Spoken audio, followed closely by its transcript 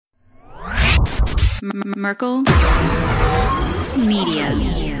Merkel Media.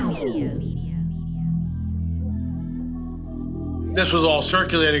 This was all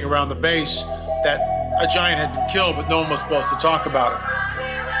circulating around the base that a giant had been killed, but no one was supposed to talk about it.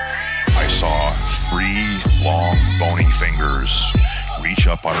 I saw 3 long, bony fingers reach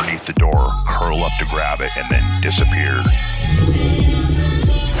up underneath the door, curl up to grab it, and then disappear.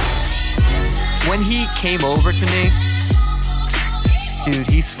 When he came over to me, dude,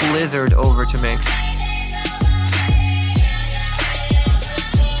 he slithered over to me.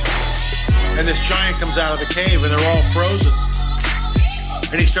 And this giant comes out of the cave, and they're all frozen.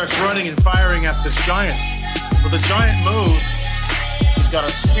 And he starts running and firing at this giant. Well, the giant moves. He's got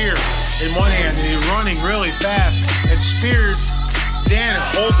a spear in one hand, and he's running really fast and spears Dan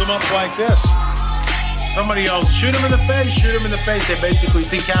and holds him up like this. Somebody yells, shoot him in the face, shoot him in the face. They basically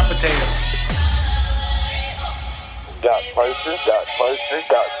decapitate him. Got closer.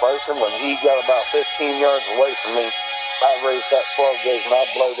 When he got about 15 yards away from me, I raised that 12 gauge and I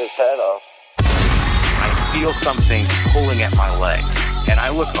blowed his head off. I feel something pulling at my leg, and I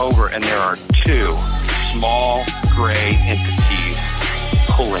look over and there are 2 small gray entities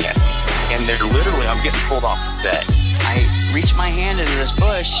pulling at me. And they're literally, I'm getting pulled off the bed. I reached my hand into this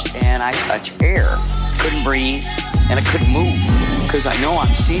bush and I touched air. Couldn't breathe and I couldn't move because I know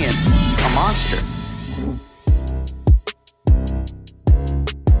I'm seeing a monster.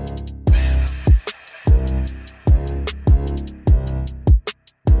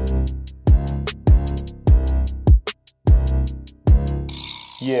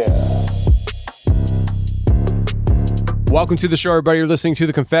 Yeah. Welcome to the show, everybody. You're listening to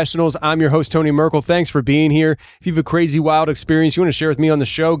The Confessionals. I'm your host, Tony Merkel. Thanks for being here. If you have a crazy, wild experience you want to share with me on the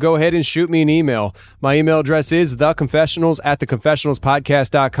show, go ahead and shoot me an email. My email address is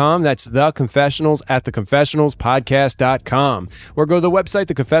theconfessionals@theconfessionalspodcast.com. That's theconfessionals@theconfessionalspodcast.com. Or go to the website,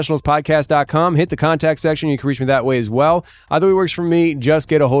 theconfessionalspodcast.com. Hit the contact section. You can reach me that way as well. Either way works for me. Just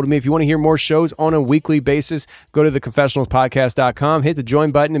get a hold of me. If you want to hear more shows on a weekly basis, go to theconfessionalspodcast.com. Hit the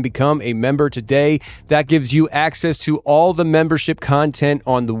join button and become a member today. That gives you access to all the membership content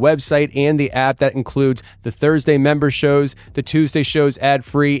on the website and the app. That includes the Thursday member shows, the Tuesday shows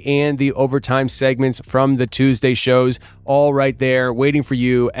ad-free, and the overtime segments from the Tuesday shows, all right there waiting for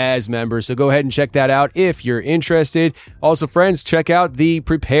you as members. So go ahead and check that out if you're interested. Also, friends, check out the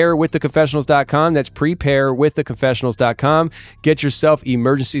preparewiththeconfessionals.com. That's preparewiththeconfessionals.com. Get yourself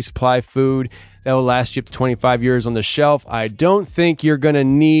emergency supply food that will last you up to 25 years on the shelf. I don't think you're going to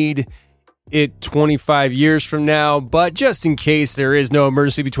need it 25 years from now, but just in case there is no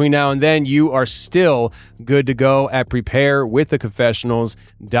emergency between now and then, you are still good to go at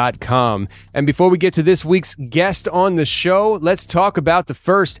preparewiththeconfessionals.com. And before we get to this week's guest on the show, let's talk about the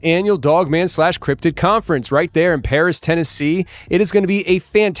first annual Dogman/Cryptid Conference right there in Paris, Tennessee. It is going to be a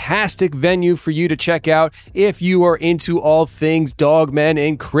fantastic venue for you to check out if you are into all things dogmen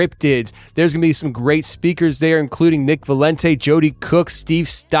and cryptids. There's going to be some great speakers there, including Nick Valente, Jody Cook, Steve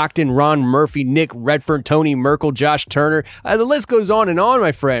Stockton, Ron Murphy, Nick Redfern, Tony Merkel, Josh Turner. The list goes on,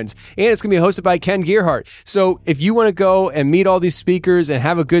 my friends. And it's going to be hosted by Ken Gearhart. So if you want to go and meet all these speakers and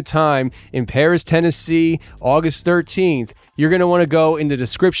have a good time in Paris, Tennessee, August 13th, you're going to want to go in the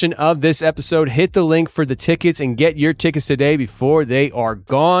description of this episode, hit the link for the tickets, and get your tickets today before they are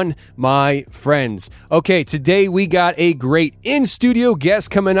gone, my friends. Okay, today we got a great in-studio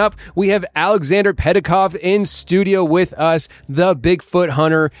guest coming up. We have Aleksandar Petakov in studio with us, the Bigfoot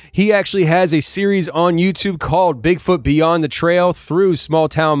hunter. He actually has a series on YouTube called Bigfoot Beyond the Trail Through Small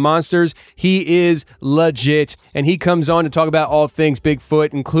Town Monsters. He is legit, and he comes on to talk about all things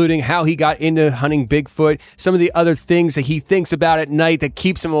Bigfoot, including how he got into hunting Bigfoot, some of the other things that he thinks about at night that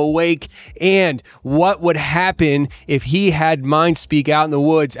keeps him awake, and what would happen if he had mind speak out in the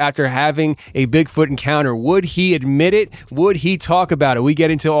woods after having a Bigfoot encounter. Would he admit it? Would he talk about it? We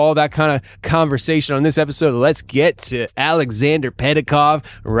get into all that kind of conversation on this episode. Let's get to Aleksandar Petakov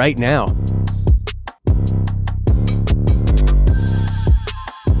right now.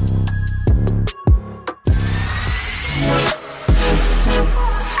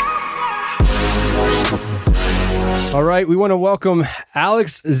 All right, we want to welcome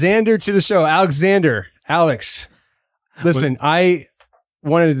Aleksandar to the show. Alex, listen, I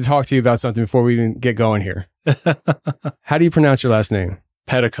wanted to talk to you about something before we even get going here. How do you pronounce your last name?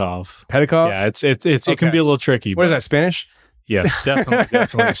 Petakov. Petakov? Yeah, it can be a little tricky. What is that, Spanish? Yes,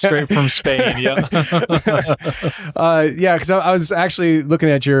 definitely. Straight from Spain, yeah. Yeah, because I was actually looking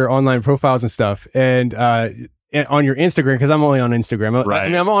at your online profiles and stuff, and on your Instagram, because I'm only on Instagram. Right. I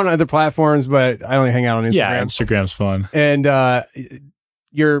mean, I'm on other platforms, but I only hang out on Instagram. Yeah, Instagram's fun. And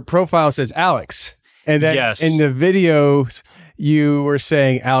your profile says Alex. And then in the videos, you were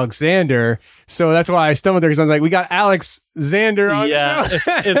saying Aleksandar. So that's why I stumbled there, because I was like, we got Aleksandar on the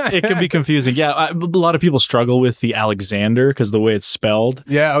show. it can be confusing. Yeah, a lot of people struggle with the Aleksandar because the way it's spelled.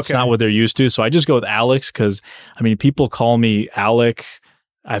 Yeah, okay. It's not what they're used to. So I just go with Alex because, I mean, people call me Alec.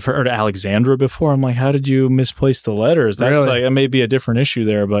 I've heard Alexandra before. I'm like, how did you misplace the letters? That's really? like, that may be a different issue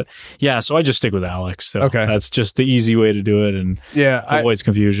there, but yeah, so I just stick with Alex. So okay. That's just the easy way to do it and avoids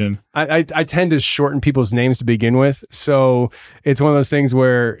confusion. I tend to shorten people's names to begin with. So it's one of those things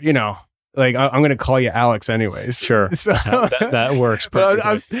where, you know, like I'm going to call you Alex anyways. Sure. So, that works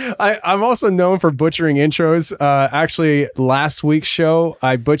perfectly. I'm also known for butchering intros. Actually, last week's show,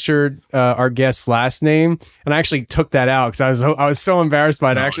 I butchered our guest's last name, and I actually took that out because I was so embarrassed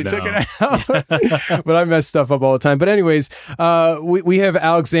by it. I actually took it out. But I mess stuff up all the time. But anyways, we have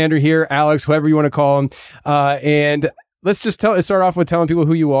Aleksandar here, Alex, whoever you want to call him. And let's just start off with telling people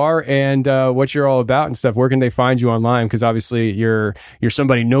who you are and what you're all about and stuff. Where can they find you online? Because obviously you're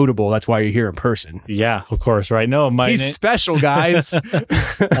somebody notable. That's why you're here in person. Yeah, of course. Right. No, he's special, guys.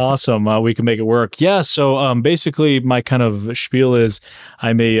 Awesome. We can make it work. Yeah. So basically, my kind of spiel is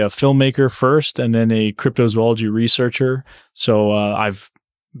I'm a filmmaker first, and then a cryptozoology researcher. So I've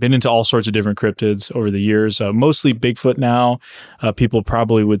been into all sorts of different cryptids over the years, mostly Bigfoot now. People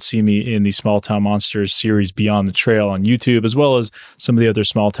probably would see me in the Small Town Monsters series Beyond the Trail on YouTube, as well as some of the other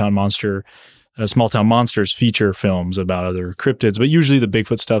Small Town Monsters feature films about other cryptids, but usually the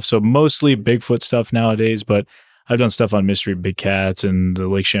Bigfoot stuff. So mostly Bigfoot stuff nowadays, but I've done stuff on Mystery Big Cats and the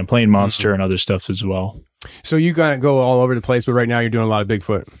Lake Champlain Monster and other stuff as well. So you kind of go all over the place, but right now you're doing a lot of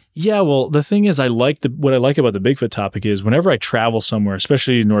Bigfoot. Yeah, well, the thing is, what I like about the Bigfoot topic is whenever I travel somewhere,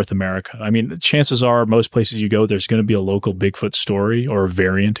 especially in North America, I mean, chances are most places you go, there's going to be a local Bigfoot story or a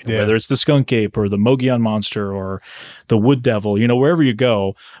variant, whether it's the skunk ape or the Mogollon monster or the wood devil, you know, wherever you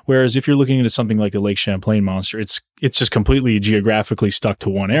go. Whereas if you're looking into something like the Lake Champlain monster, it's just completely geographically stuck to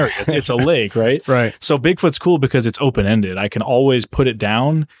one area. It's a lake, right? Right. So Bigfoot's cool because it's open-ended. I can always put it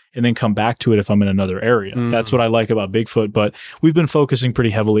down and then come back to it if I'm in another area. That's what I like about Bigfoot. But we've been focusing pretty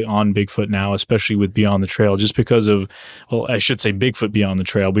heavily on Bigfoot now, especially with Beyond the Trail, just because of, well, I should say Bigfoot Beyond the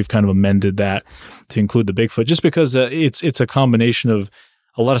Trail. We've kind of amended that to include the Bigfoot, just because it's a combination of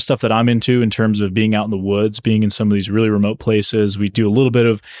a lot of stuff that I'm into in terms of being out in the woods, being in some of these really remote places. We do a little bit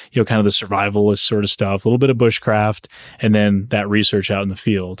of, you know, kind of the survivalist sort of stuff, a little bit of bushcraft, and then that research out in the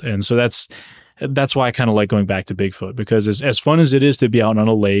field. And so that's why I kind of like going back to Bigfoot, because as fun as it is to be out on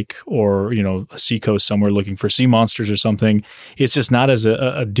a lake or, you know, a seacoast somewhere looking for sea monsters or something, it's just not as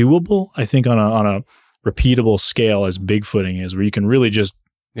a doable, I think, on a repeatable scale as Bigfooting is, where you can really just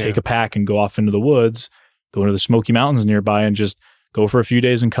take a pack and go off into the woods, go into the Smoky Mountains nearby and just go for a few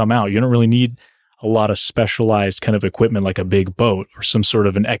days and come out. You don't really need a lot of specialized kind of equipment like a big boat or some sort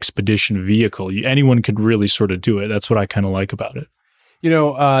of an expedition vehicle. Anyone could really sort of do it. That's what I kind of like about it. You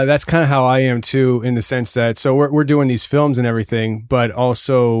know, that's kind of how I am too, in the sense that, so we're doing these films and everything, but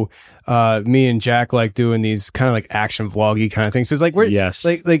also me and Jack like doing these kind of like action vloggy kind of things. It's like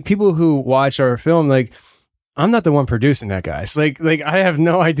like people who watch our film, like, I'm not the one producing that, guys. Like I have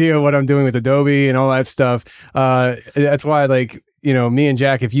no idea what I'm doing with Adobe and all that stuff. That's why, like, you know, me and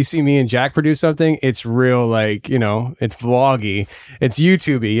Jack, if you see me and Jack produce something, it's real, like, you know, it's vloggy, it's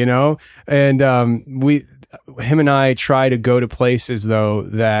YouTube-y, you know, and him and I try to go to places though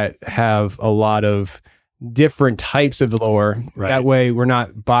that have a lot of different types of lore. Right. That way we're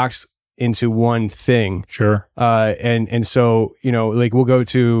not boxed into one thing. Sure. And so, you know, like we went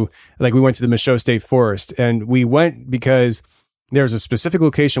to the Michoud State Forest, and we went because there was a specific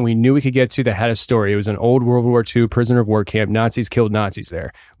location we knew we could get to that had a story. It was an old World War II prisoner of war camp. Nazis killed Nazis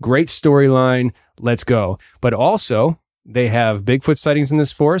there. Great storyline. Let's go. But also, they have Bigfoot sightings in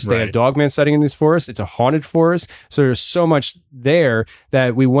this forest. They have Dogman sighting in this forest. It's a haunted forest. So there's so much there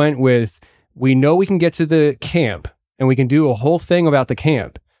that we went with, we know we can get to the camp and we can do a whole thing about the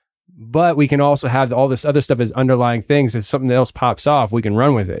camp, but we can also have all this other stuff as underlying things. If something else pops off, we can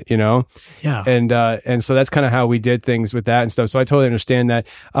run with it, you know? Yeah. And so that's kind of how we did things with that and stuff. So I totally understand that.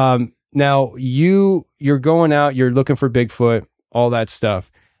 Now you're going out, you're looking for Bigfoot, all that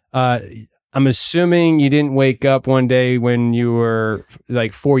stuff. I'm assuming you didn't wake up one day when you were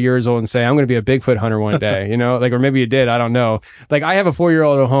like 4 years old and say, I'm going to be a Bigfoot hunter one day, you know, like, or maybe you did. I don't know. Like, I have a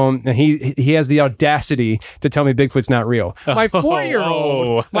 4-year-old at home and he has the audacity to tell me Bigfoot's not real. My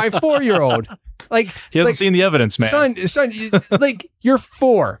 4-year-old, like, he hasn't seen the evidence, man. Son, like, you're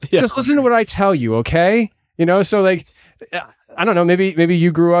 4. Yeah. Just listen to what I tell you. Okay. You know, so like, I don't know. Maybe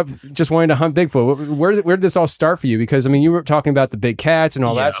you grew up just wanting to hunt Bigfoot. Where did this all start for you? Because I mean, you were talking about the big cats and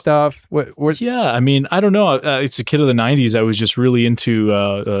all that stuff. Yeah, I mean, I don't know. It's a kid of the '90s. I was just really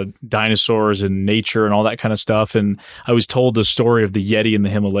into dinosaurs and nature and all that kind of stuff. And I was told the story of the Yeti in the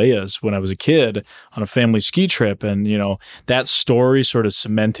Himalayas when I was a kid on a family ski trip, and that story sort of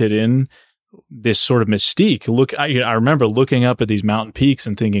cemented in this sort of mystique. I remember looking up at these mountain peaks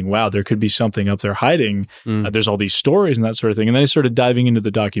and thinking, wow, there could be something up there hiding. There's all these stories and that sort of thing. And then I started diving into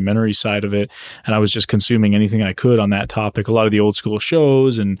the documentary side of it, and I was just consuming anything I could on that topic. A lot of the old school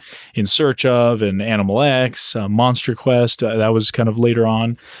shows and In Search of and Animal X, Monster Quest, that was kind of later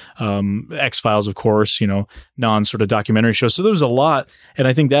on. X-Files, of course, non sort of documentary shows. So there was a lot. And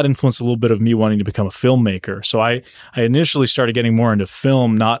I think that influenced a little bit of me wanting to become a filmmaker. So I initially started getting more into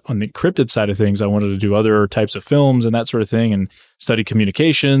film, not on the cryptid side of things. I wanted to do other types of films and that sort of thing, and study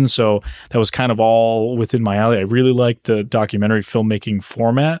communication. So that was kind of all within my alley. I really liked the documentary filmmaking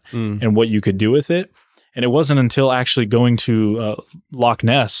format and what you could do with it. And it wasn't until actually going to Loch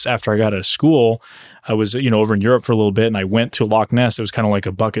Ness after I got out of school. I was, over in Europe for a little bit, and I went to Loch Ness. It was kind of like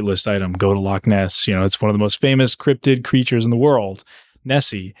a bucket list item. Go to Loch Ness. It's one of the most famous cryptid creatures in the world,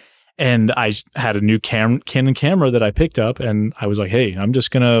 Nessie. And I had a new Canon camera that I picked up, and I was like, hey, I'm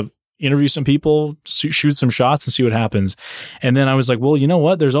just going to interview some people, shoot some shots and see what happens. And then I was like, well, you know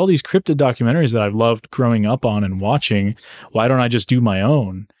what? There's all these cryptid documentaries that I've loved growing up on and watching. Why don't I just do my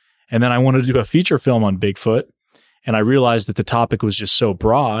own? And then I wanted to do a feature film on Bigfoot. And I realized that the topic was just so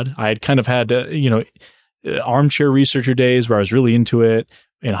broad. I had kind of had, armchair researcher days where I was really into it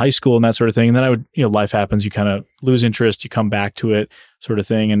in high school and that sort of thing. And then I would, life happens. You kind of lose interest. You come back to it sort of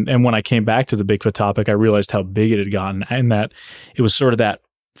thing. And when I came back to the Bigfoot topic, I realized how big it had gotten, and that it was sort of that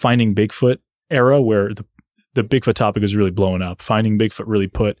Finding Bigfoot era where the Bigfoot topic was really blowing up. Finding Bigfoot really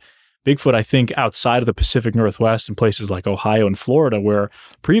put Bigfoot, I think, outside of the Pacific Northwest in places like Ohio and Florida, where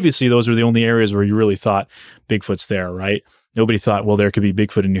previously those were the only areas where you really thought Bigfoot's there, right? Nobody thought, well, there could be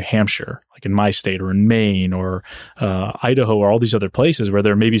Bigfoot in New Hampshire, like in my state, or in Maine, or Idaho, or all these other places where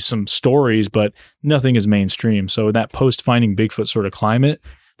there may be some stories, but nothing is mainstream. So in that post-Finding Bigfoot sort of climate,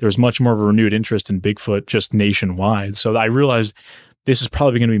 there was much more of a renewed interest in Bigfoot just nationwide. So I realized this is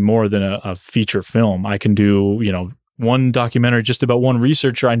probably going to be more than a feature film. I can do, one documentary just about one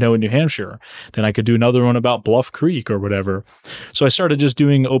researcher I know in New Hampshire. Then I could do another one about Bluff Creek or whatever. So I started just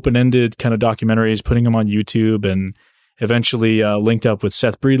doing open-ended kind of documentaries, putting them on YouTube, and eventually linked up with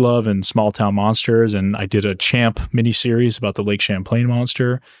Seth Breedlove and Small Town Monsters. And I did a Champ miniseries about the Lake Champlain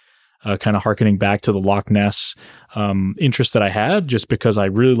monster, kind of hearkening back to the Loch Ness interest that I had, just because I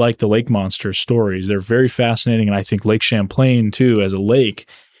really like the lake monster stories. They're very fascinating. And I think Lake Champlain, too, as a lake,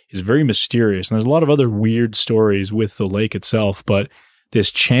 is very mysterious. And there's a lot of other weird stories with the lake itself. But this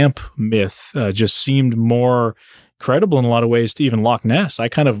Champ myth just seemed more credible in a lot of ways to even Loch Ness. I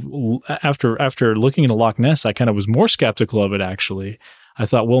kind of, after looking into Loch Ness, I kind of was more skeptical of it, actually. I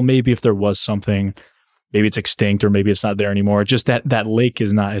thought, well, maybe if there was something, maybe it's extinct or maybe it's not there anymore. Just that lake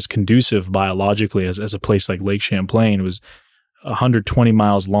is not as conducive biologically as a place like Lake Champlain. It was 120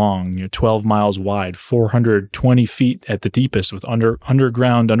 miles long, 12 miles wide, 420 feet at the deepest, with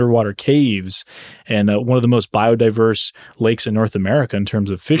underwater caves, and one of the most biodiverse lakes in North America in terms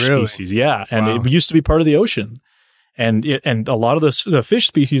of fish species. Yeah. And it used to be part of the ocean. And a lot of the fish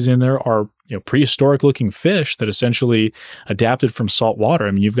species in there are prehistoric looking fish that essentially adapted from salt water.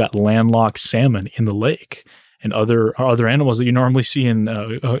 I mean, you've got landlocked salmon in the lake and other animals that you normally see in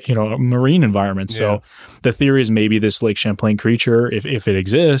marine environments. Yeah. So the theory is maybe this Lake Champlain creature, if it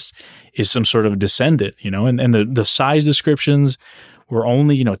exists, is some sort of descendant. And the size descriptions were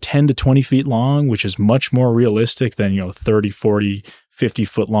only 10 to 20 feet long, which is much more realistic than 30, 40,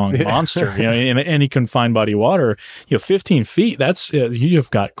 50-foot long monster, in any confined body of water. 15 feet, that's, you've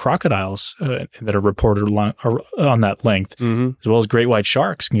got crocodiles that are reported on that length, as well as great white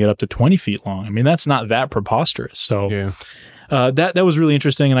sharks can get up to 20 feet long. I mean, that's not that preposterous. So that was really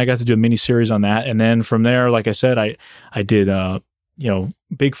interesting, and I got to do a mini series on that. And then from there, like I said, I did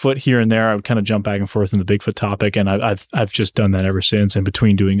Bigfoot here and there. I would kind of jump back and forth in the Bigfoot topic, and I've just done that ever since, in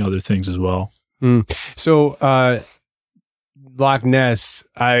between doing other things as well. So Loch Ness,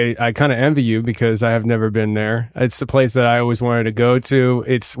 I kind of envy you because I have never been there. It's the place that I always wanted to go to.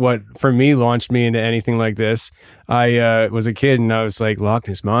 It's what, for me, launched me into anything like this. I was a kid and I was like, Loch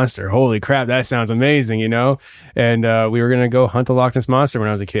Ness Monster, holy crap, that sounds amazing, And we were going to go hunt the Loch Ness Monster when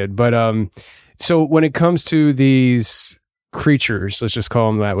I was a kid. But so when it comes to these creatures, let's just call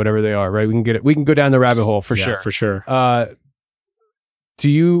them that, whatever they are, right? We can go down the rabbit hole for sure. For sure.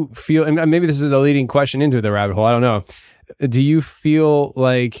 Do you feel, and maybe this is the leading question into the rabbit hole, I don't know. Do you feel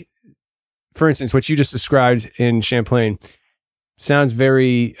like, for instance, what you just described in Champlain, sounds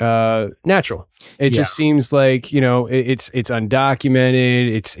very natural. It just seems like, it's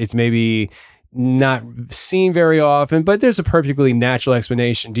undocumented. It's maybe not seen very often, but there's a perfectly natural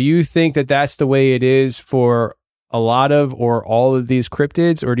explanation. Do you think that that's the way it is for a lot of or all of these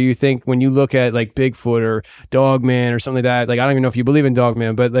cryptids? Or do you think when you look at like Bigfoot or Dogman or something like that, like I don't even know if you believe in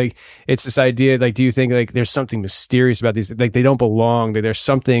Dogman, but like it's this idea, like do you think like there's something mysterious about these, like they don't belong, that there's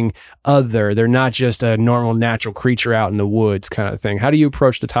something other, they're not just a normal natural creature out in the woods kind of thing? How do you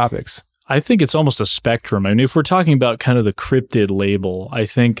approach the topics? I think it's almost a spectrum. I mean, if we're talking about kind of the cryptid label, I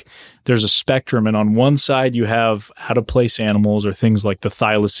think there's a spectrum. And on one side, you have out of place animals or things like the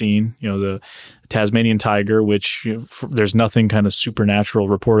thylacine, the Tasmanian tiger, which there's nothing kind of supernatural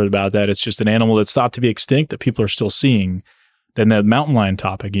reported about that. It's just an animal that's thought to be extinct that people are still seeing. Then the mountain lion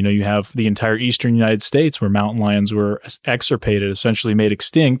topic, you have the entire eastern United States where mountain lions were extirpated, essentially made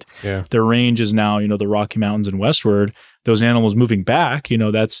extinct. Yeah. Their range is now, the Rocky Mountains and westward. Those animals moving back,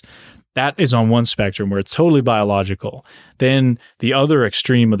 that is on one spectrum where it's totally biological. Then the other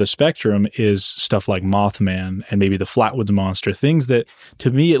extreme of the spectrum is stuff like Mothman and maybe the Flatwoods Monster, things that to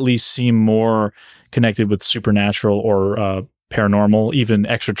me at least seem more connected with supernatural or paranormal, even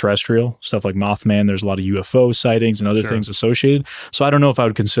extraterrestrial, stuff like Mothman. There's a lot of UFO sightings and other things associated. So I don't know if I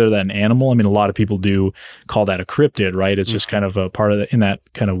would consider that an animal. I mean, a lot of people do call that a cryptid, right? It's just kind of a part of in that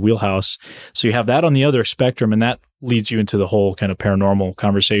kind of wheelhouse. So you have that on the other spectrum, and that leads you into the whole kind of paranormal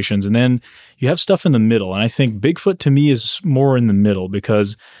conversations. And then you have stuff in the middle. And I think Bigfoot to me is more in the middle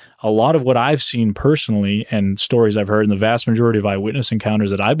because a lot of what I've seen personally and stories I've heard, and the vast majority of eyewitness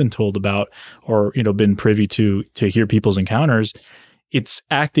encounters that I've been told about or, been privy to hear people's encounters, it's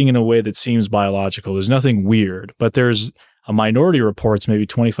acting in a way that seems biological. There's nothing weird, but there's a minority of reports, maybe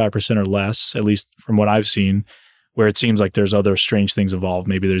 25% or less, at least from what I've seen, where it seems like there's other strange things involved.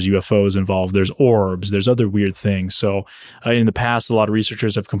 Maybe there's UFOs involved, there's orbs, there's other weird things. So in the past, a lot of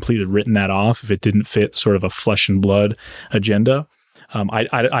researchers have completely written that off if it didn't fit sort of a flesh and blood agenda.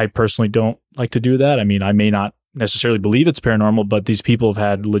 I personally don't like to do that. I mean, I may not necessarily believe it's paranormal, but these people have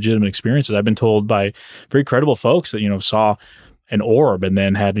had legitimate experiences. I've been told by very credible folks that, saw an orb and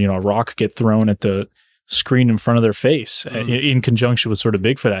then had, a rock get thrown at the screen in front of their face in conjunction with sort of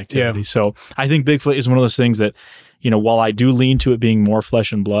Bigfoot activity. Yeah. So I think Bigfoot is one of those things that, while I do lean to it being more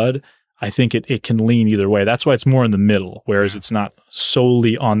flesh and blood, I think it can lean either way. That's why it's more in the middle, whereas it's not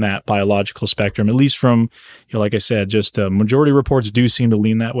solely on that biological spectrum, at least from, like I said, just majority reports do seem to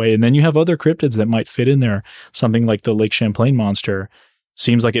lean that way. And then you have other cryptids that might fit in there. Something like the Lake Champlain monster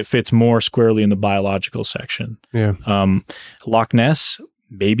seems like it fits more squarely in the biological section. Yeah. Loch Ness,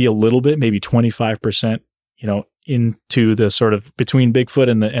 maybe a little bit, maybe 25%, into the sort of between Bigfoot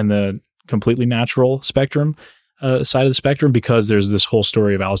and the completely natural spectrum. Side of the spectrum, because there's this whole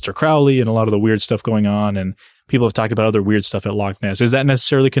story of Aleister Crowley and a lot of the weird stuff going on, and people have talked about other weird stuff at Loch Ness. Is that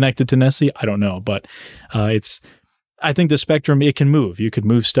necessarily connected to Nessie? I don't know, but I think the spectrum, it can move. You could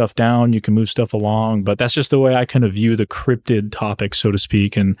move stuff down, you can move stuff along, but that's just the way I kind of view the cryptid topic, so to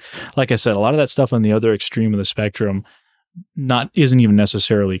speak. And like I said, a lot of that stuff on the other extreme of the spectrum isn't even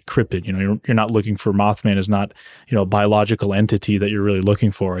necessarily cryptid. You're not looking for Mothman is not, a biological entity that you're really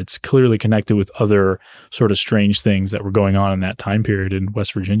looking for. It's clearly connected with other sort of strange things that were going on in that time period in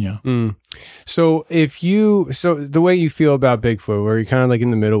West Virginia. So the way you feel about Bigfoot, where you're kind of like in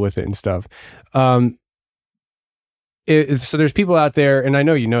the middle with it and stuff, so there's people out there, and I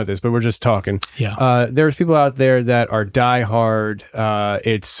know you know this, but we're just talking. Yeah. There's people out there that are diehard.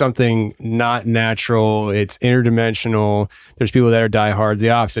 It's something not natural. It's interdimensional. There's people that are diehard the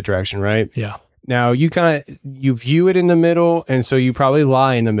opposite direction, right? Yeah. Now you view it in the middle, and so you probably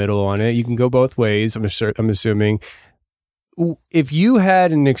lie in the middle on it. You can go both ways. I'm assuming. If you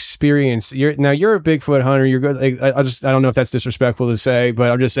had an experience, you're a Bigfoot hunter. You're good. Like, I don't know if that's disrespectful to say, but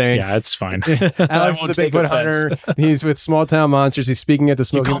I'm just saying. Yeah, it's fine. Alex is a Bigfoot hunter. He's with Small Town Monsters. He's speaking at the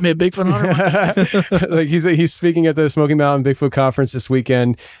Smoky. You call me a Bigfoot hunter? Like he's speaking at the Smoky Mountain Bigfoot Conference this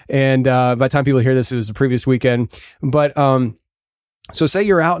weekend, and by the time people hear this, it was the previous weekend. But so say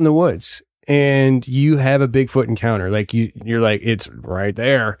you're out in the woods and you have a Bigfoot encounter. Like you're like, it's right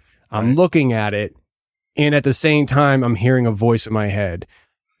there. I'm looking at it. And at the same time, I'm hearing a voice in my head.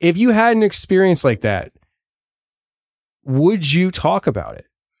 If you had an experience like that, would you talk about it?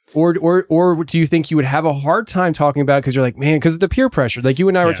 Or do you think you would have a hard time talking about it because you're like, man, because of the peer pressure? Like you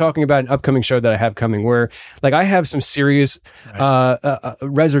and I were talking about an upcoming show that I have coming where like I have some serious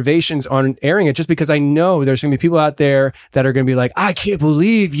reservations on airing it just because I know there's going to be people out there that are going to be like, I can't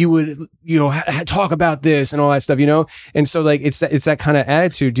believe you would, talk about this and all that stuff, And so like, it's that kind of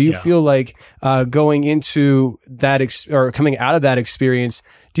attitude. Do you feel like going into that or coming out of that experience,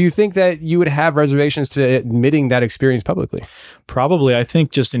 do you think that you would have reservations to admitting that experience publicly? Probably. I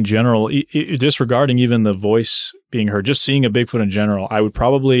think just in general, disregarding even the voice being heard, just seeing a Bigfoot in general, I would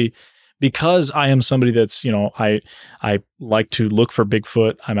probably, because I am somebody that's, I like to look for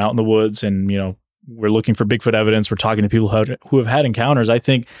Bigfoot. I'm out in the woods and, we're looking for Bigfoot evidence. We're talking to people who have had encounters. I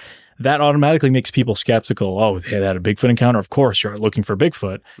think that automatically makes people skeptical. Oh, they had a Bigfoot encounter. Of course, you're looking for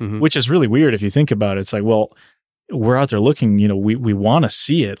Bigfoot, which is really weird if you think about it. It's like, well, we're out there looking, we want to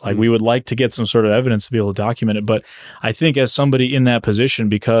see it. Like we would like to get some sort of evidence to be able to document it. But I think as somebody in that position,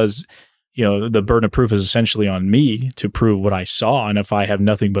 because, the burden of proof is essentially on me to prove what I saw. And if I have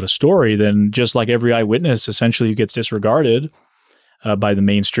nothing but a story, then just like every eyewitness essentially gets disregarded by the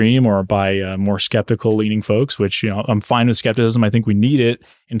mainstream or by more skeptical leaning folks, which, I'm fine with skepticism. I think we need it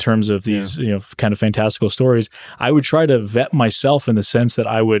in terms of these, kind of fantastical stories. I would try to vet myself in the sense that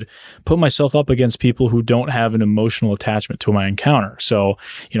I would put myself up against people who don't have an emotional attachment to my encounter. So,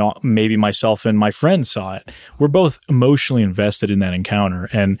 maybe myself and my friend saw it. We're both emotionally invested in that encounter.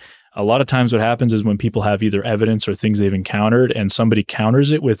 And a lot of times what happens is when people have either evidence or things they've encountered and somebody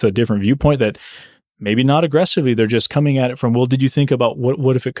counters it with a different viewpoint that maybe not aggressively, they're just coming at it from, well, did you think about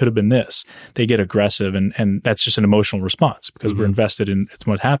what if it could have been this? They get aggressive and that's just an emotional response because we're invested in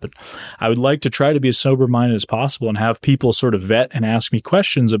what happened. I would like to try to be as sober-minded as possible and have people sort of vet and ask me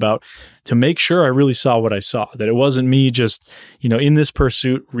questions about to make sure I really saw what I saw, that it wasn't me just, in this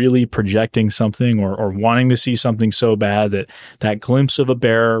pursuit really projecting something or wanting to see something so bad that glimpse of a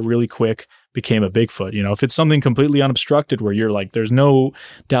bear really quick became a Bigfoot. If it's something completely unobstructed where you're like, there's no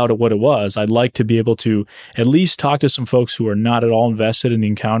doubt of what it was, I'd like to be able to at least talk to some folks who are not at all invested in the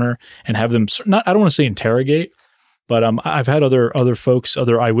encounter and have them I don't want to say interrogate, but I've had other folks,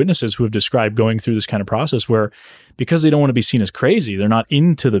 other eyewitnesses who have described going through this kind of process where because they don't want to be seen as crazy, they're not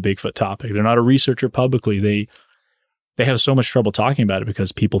into the Bigfoot topic. They're not a researcher publicly. They have so much trouble talking about it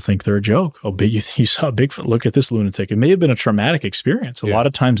because people think they're a joke. Oh, you saw a Bigfoot. Look at this lunatic. It may have been a traumatic experience. A lot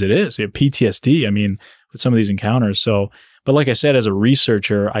of times it is. You have PTSD, with some of these encounters. So, but like I said, as a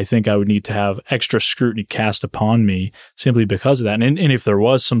researcher, I think I would need to have extra scrutiny cast upon me simply because of that. And if there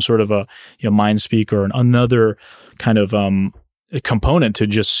was some sort of a mind speak or another kind of a component to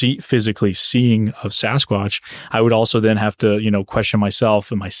just physically seeing of Sasquatch, I would also then have to, question myself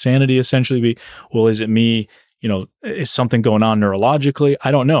and my sanity essentially be, well, is it me? Is something going on neurologically?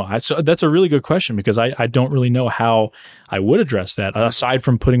 I don't know. So that's a really good question because I don't really know how I would address that aside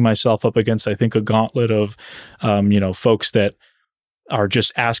from putting myself up against, I think, a gauntlet of, folks that are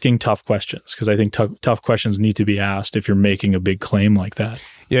just asking tough questions because I think tough questions need to be asked if you're making a big claim like that.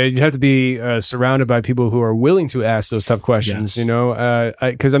 Yeah, you have to be surrounded by people who are willing to ask those tough questions,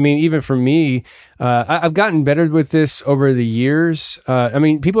 because even for me, I've gotten better with this over the years.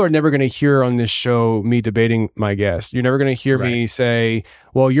 People are never going to hear on this show me debating my guest. You're never going to hear me say,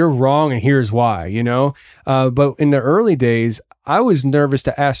 well, you're wrong and here's why, but in the early days, I was nervous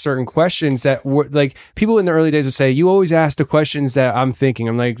to ask certain questions that were like people in the early days would say, you always ask the questions that I'm thinking.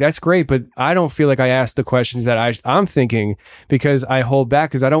 I'm like, that's great, but I don't feel like I ask the questions that I'm thinking because I hold back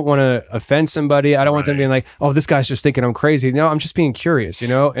because I don't want to offend somebody. I don't want them being like, oh, this guy's just thinking I'm crazy. No, I'm just being curious,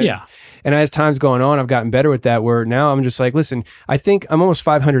 And as time's going on, I've gotten better with that where now I'm just like, listen, I think I'm almost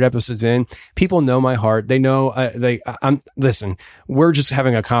 500 episodes in. People know my heart. They know, listen, we're just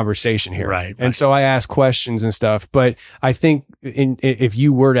having a conversation here. Right. And so I ask questions and stuff. But I think if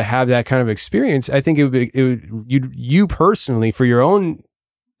you were to have that kind of experience, I think you personally, for your own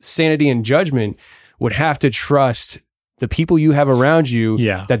sanity and judgment, would have to trust the people you have around you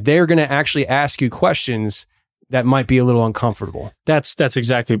that they're going to actually ask you questions that might be a little uncomfortable. That's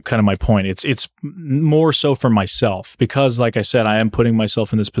exactly kind of my point. It's more so for myself because, like I said, I am putting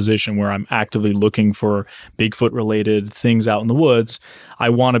myself in this position where I'm actively looking for Bigfoot related things out in the woods. I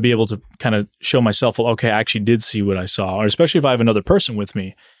want to be able to kind of show myself, well, okay, I actually did see what I saw, or especially if I have another person with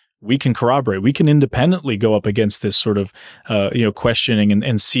me. We can corroborate. We can independently go up against this sort of, questioning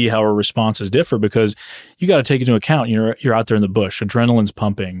and see how our responses differ because you got to take into account, you're out there in the bush, adrenaline's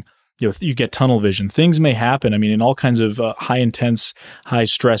pumping. You get tunnel vision. Things may happen. In all kinds of high intense, high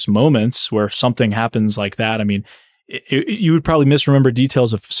stress moments where something happens like that. You would probably misremember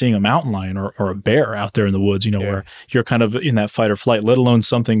details of seeing a mountain lion or a bear out there in the woods, where you're kind of in that fight or flight, let alone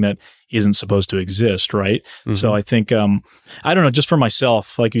something that isn't supposed to exist. Right. Mm-hmm. So I think, I don't know, just for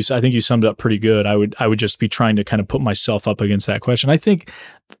myself, like you said, I think you summed it up pretty good. I would just be trying to kind of put myself up against that question. I think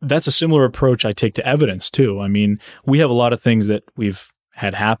that's a similar approach I take to evidence too. We have a lot of things that we've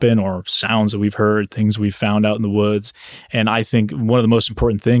had happen or sounds that we've heard, things we've found out in the woods. And I think one of the most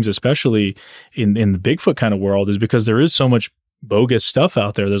important things, especially in the Bigfoot kind of world, is because there is so much bogus stuff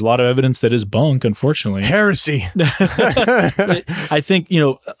out there. There's a lot of evidence that is bunk, unfortunately. Heresy. I think,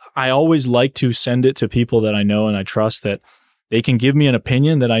 I always like to send it to people that I know and I trust, that they can give me an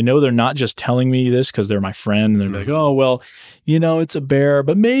opinion that I know they're not just telling me this because they're my friend and they're like, oh, well, it's a bear,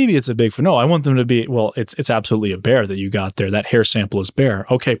 but maybe it's a Bigfoot. No, I want them to be, well, it's absolutely a bear that you got there. That hair sample is bear.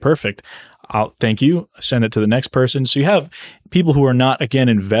 Okay, perfect. Thank you. Send it to the next person. So you have people who are not, again,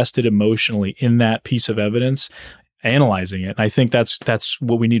 invested emotionally in that piece of evidence, analyzing it. I think that's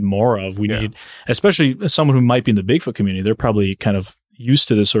what we need more of. We need, especially someone who might be in the Bigfoot community, they're probably kind of used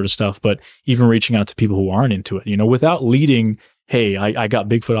to this sort of stuff, but even reaching out to people who aren't into it, without leading, hey, I got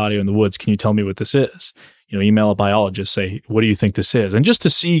Bigfoot audio in the woods. Can you tell me what this is? Email a biologist, say, what do you think this is? And just to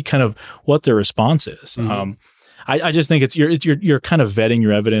see kind of what their response is. Mm-hmm. I just think you're kind of vetting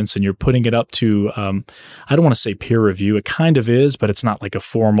your evidence and you're putting it up to, I don't want to say peer review. It kind of is, but it's not like a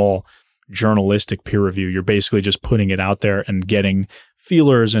formal journalistic peer review. You're basically just putting it out there and getting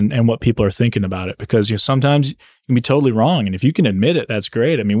feelers and what people are thinking about it, because sometimes you can be totally wrong. And if you can admit it, that's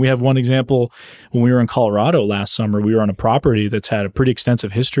great. I mean, we have one example when we were in Colorado last summer. We were on a property that's had a pretty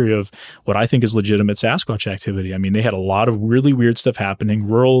extensive history of what I think is legitimate Sasquatch activity. I mean, they had a lot of really weird stuff happening,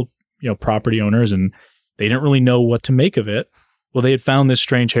 rural, property owners, and they didn't really know what to make of it. Well, they had found this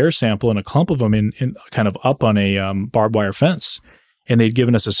strange hair sample and a clump of them in kind of up on a barbed wire fence. And they'd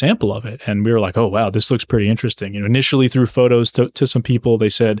given us a sample of it. And we were like, oh, wow, this looks pretty interesting. Initially through photos to some people, they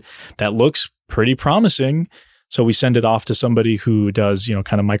said, that looks pretty promising. So we send it off to somebody who does,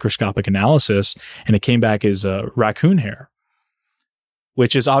 kind of microscopic analysis. And it came back as raccoon hair,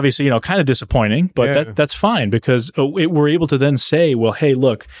 which is obviously, kind of disappointing, but that's fine, because we're able to then say, well, hey,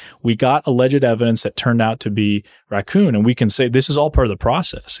 look, we got alleged evidence that turned out to be raccoon. And we can say this is all part of the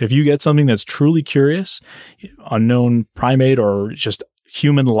process. If you get something that's truly curious, unknown primate or just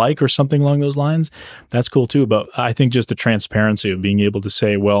human-like or something along those lines, that's cool too. But I think just the transparency of being able to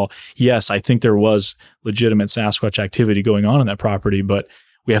say, well, yes, I think there was legitimate Sasquatch activity going on that property, but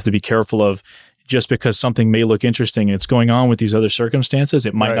we have to be careful of, just because something may look interesting and it's going on with these other circumstances,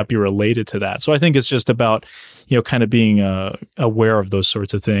 it might not be related to that. So I think it's just about, kind of being aware of those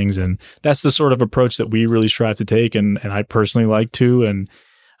sorts of things. And that's the sort of approach that we really strive to take. And I personally like to. And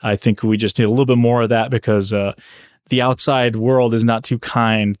I think we just need a little bit more of that, because the outside world is not too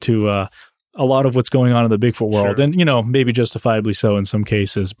kind to a lot of what's going on in the Bigfoot world. Sure. And, maybe justifiably so in some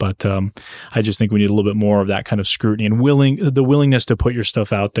cases. But I just think we need a little bit more of that kind of scrutiny and the willingness to put your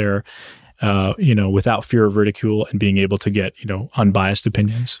stuff out there, without fear of ridicule, and being able to get, unbiased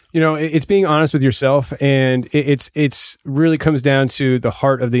opinions. It's being honest with yourself, and it's really comes down to the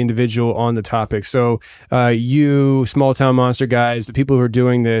heart of the individual on the topic. So you small town monster guys, the people who are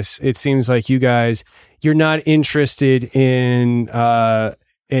doing this, it seems like you guys, you're not interested in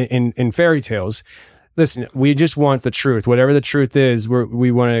fairy tales. Listen, we just want the truth. Whatever the truth is,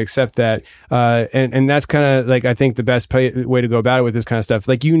 we want to accept that. And that's kind of like, I think the best way to go about it with this kind of stuff.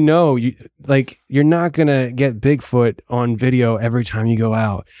 Like, you're not going to get Bigfoot on video every time you go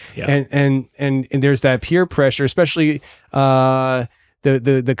out. Yeah. And there's that peer pressure, especially,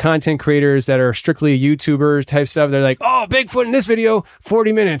 the content creators that are strictly YouTuber type stuff. They're like, oh, Bigfoot in this video,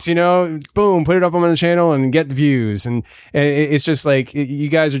 40 minutes, boom, put it up on the channel and get views. And it's just like, you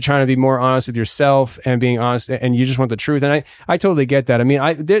guys are trying to be more honest with yourself and being honest, and you just want the truth. And I totally get that. I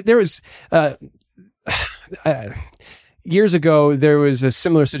mean, there was, years ago, there was a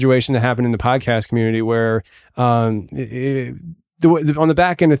similar situation that happened in the podcast community where, on the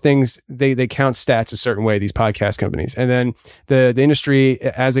back end of things, they count stats a certain way, these podcast companies. And then the industry,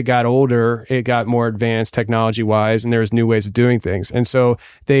 as it got older, it got more advanced technology wise, and there was new ways of doing things. And so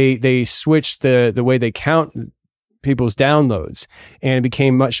they switched the way they count people's downloads, and it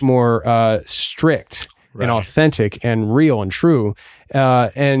became much more strict and authentic and real and true.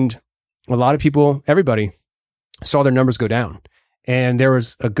 And a lot of people, everybody, saw their numbers go down. And there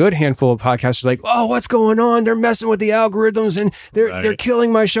was a good handful of podcasters like, oh, what's going on? They're messing with the algorithms and they're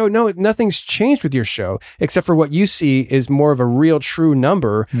killing my show. No, nothing's changed with your show, except for what you see is more of a real, true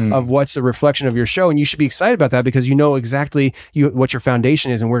number of what's a reflection of your show. And you should be excited about that, because you know exactly what your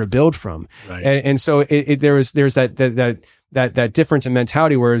foundation is and where to build from. Right. And so there's that difference in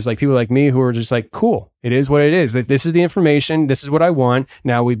mentality, where it's like people like me who are just like, cool, it is what it is. This is the information. This is what I want.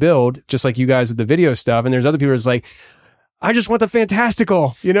 Now we build, just like you guys with the video stuff. And there's other people who's like, I just want the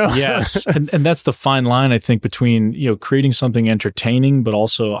fantastical, Yes. and that's the fine line, I think, between, creating something entertaining, but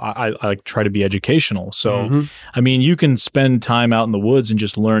also I try to be educational. So, I mean, you can spend time out in the woods and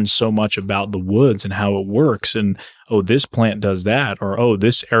just learn so much about the woods and how it works. And, oh, this plant does that, or, oh,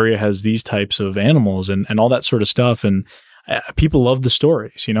 this area has these types of animals and all that sort of stuff. And people love the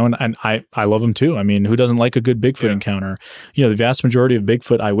stories, and I love them too. I mean, who doesn't like a good Bigfoot encounter? The vast majority of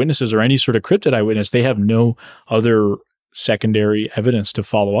Bigfoot eyewitnesses or any sort of cryptid eyewitness, they have no other secondary evidence to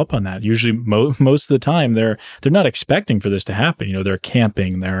follow up on that. Usually most of the time they're not expecting for this to happen. They're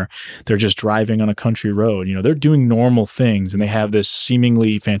camping, they're just driving on a country road, they're doing normal things, and they have this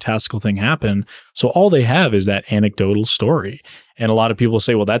seemingly fantastical thing happen. So all they have is that anecdotal story. And a lot of people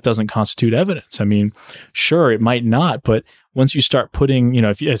say, well, that doesn't constitute evidence. I mean, sure, it might not, but once you start putting,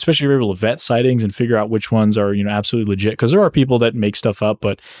 especially if you're able to vet sightings and figure out which ones are, absolutely legit, because there are people that make stuff up,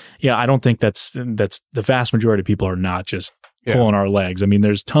 but I don't think that's the vast majority of people are not just pulling our legs. I mean,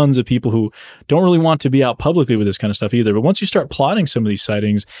 there's tons of people who don't really want to be out publicly with this kind of stuff either. But once you start plotting some of these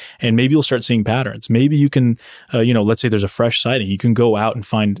sightings, and maybe you'll start seeing patterns, maybe you can, let's say there's a fresh sighting, you can go out and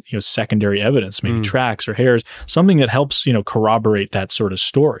find, secondary evidence, maybe tracks or hairs, something that helps, corroborate that sort of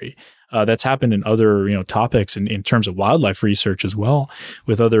story. That's happened in other, topics in terms of wildlife research as well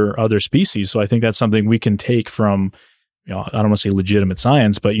with other species. So I think that's something we can take from, I don't want to say legitimate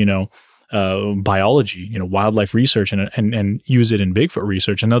science, but, biology, wildlife research and use it in Bigfoot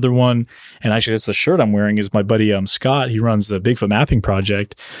research. Another one, and actually that's the shirt I'm wearing, is my buddy Scott. He runs the Bigfoot mapping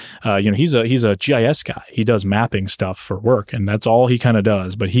project. He's a GIS guy. He does mapping stuff for work, and that's all he kind of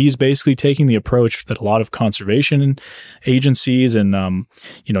does. But he's basically taking the approach that a lot of conservation agencies and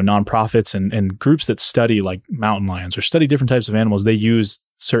nonprofits and groups that study like mountain lions or study different types of animals, they use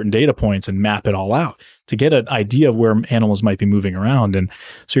certain data points and map it all out to get an idea of where animals might be moving around. And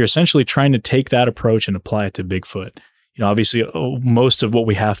so you're essentially trying to take that approach and apply it to Bigfoot. Obviously most of what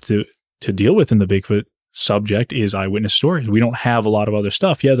we have to deal with in the Bigfoot subject is eyewitness stories. We don't have a lot of other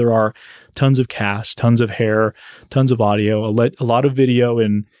stuff. Yeah, there are tons of casts, tons of hair, tons of audio, a lot of video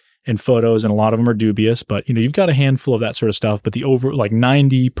and photos, and a lot of them are dubious, but you've got a handful of that sort of stuff. But the over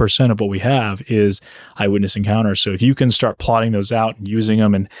 90% of what we have is eyewitness encounters. So if you can start plotting those out and using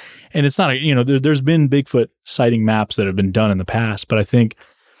them, and it's not there's been Bigfoot sighting maps that have been done in the past, but I think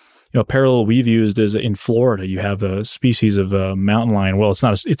a parallel we've used is in Florida. You have a species of mountain lion. Well,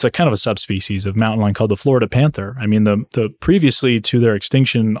 it's a kind of a subspecies of mountain lion called the Florida panther. I mean, the previously to their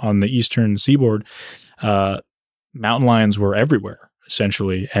extinction on the eastern seaboard, mountain lions were everywhere,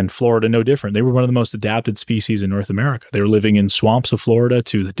 essentially, and Florida no different. They were one of the most adapted species in North America. They were living in swamps of Florida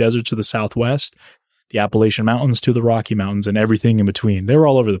to the deserts of the Southwest, the Appalachian Mountains to the Rocky Mountains, and everything in between. They were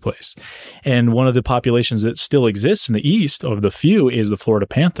all over the place. And one of the populations that still exists in the east of the few is the Florida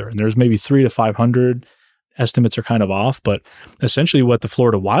panther. And there's maybe 300 to 500. Estimates are kind of off, but essentially what the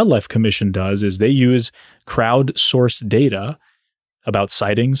Florida Wildlife Commission does is they use crowd-sourced data about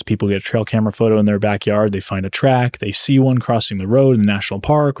sightings. People get a trail camera photo in their backyard. They find a track. They see one crossing the road in the national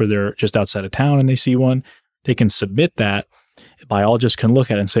park, or they're just outside of town and they see one. They can submit that. Biologists can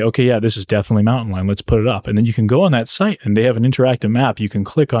look at it and say, okay, yeah, this is definitely mountain lion. Let's put it up. And then you can go on that site and they have an interactive map. You can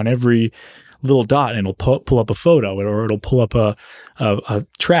click on every little dot and it'll pull up a photo, or it'll pull up a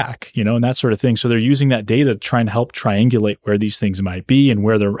track, and that sort of thing. So they're using that data to try and help triangulate where these things might be and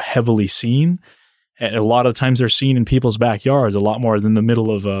where they're heavily seen. And a lot of times they're seen in people's backyards, a lot more than the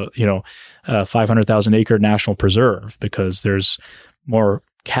middle of a 500,000 acre national preserve, because there's more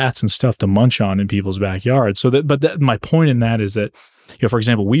cats and stuff to munch on in people's backyards. So my point in that is that, for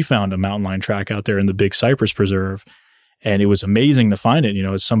example, we found a mountain lion track out there in the Big Cypress Preserve, and it was amazing to find it,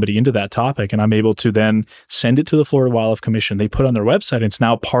 as somebody into that topic. And I'm able to then send it to the Florida Wildlife Commission. They put it on their website, and it's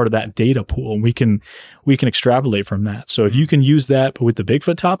now part of that data pool, and we can extrapolate from that. So if you can use that with the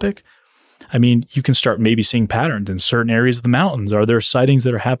Bigfoot topic, I mean, you can start maybe seeing patterns in certain areas of the mountains. Are there sightings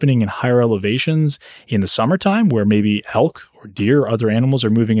that are happening in higher elevations in the summertime where maybe elk or deer or other animals are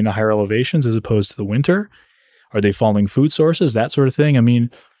moving into higher elevations as opposed to the winter? Are they following food sources? That sort of thing. I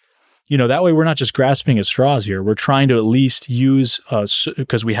mean, that way we're not just grasping at straws here. We're trying to at least use,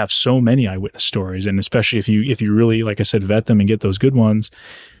 because we have so many eyewitness stories, and especially if you really, like I said, vet them and get those good ones,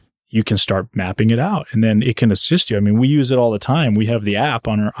 you can start mapping it out, and then it can assist you. I mean, we use it all the time. We have the app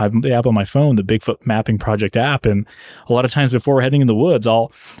I have the app on my phone, the Bigfoot Mapping Project app. And a lot of times before we're heading in the woods,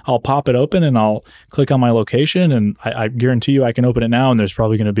 I'll pop it open and I'll click on my location, and I guarantee you I can open it now, and there's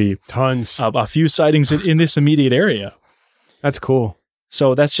probably going to be tons, a few sightings in this immediate area. That's cool.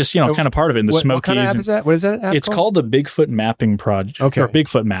 So that's just, kind of part of it in the Smokies. What kind of app is that? What is that app It's called the Bigfoot Mapping Project, or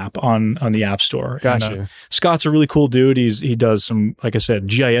Bigfoot Map on the App Store. Gotcha. And, Scott's a really cool dude. He does some, like I said,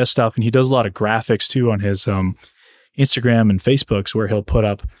 GIS stuff, and he does a lot of graphics too on his Instagram and Facebooks, where he'll put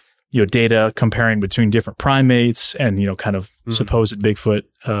up, data comparing between different primates and, kind of supposed Bigfoot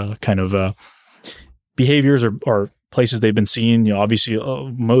behaviors or places they've been seen. Obviously,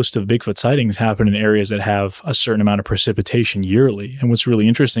 most of Bigfoot sightings happen in areas that have a certain amount of precipitation yearly. And what's really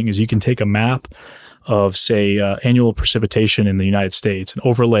interesting is you can take a map of, say, annual precipitation in the United States and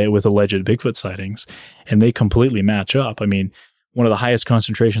overlay it with alleged Bigfoot sightings, and they completely match up. I mean, one of the highest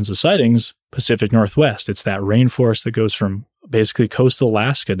concentrations of sightings, Pacific Northwest. It's that rainforest that goes from basically coastal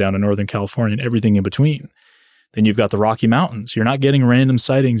Alaska down to Northern California and everything in between. Then you've got the Rocky Mountains. You're not getting random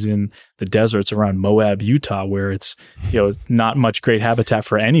sightings in the deserts around Moab, Utah, where it's, not much great habitat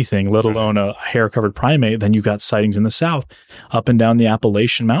for anything, let alone a hair-covered primate. Then you've got sightings in the south, up and down the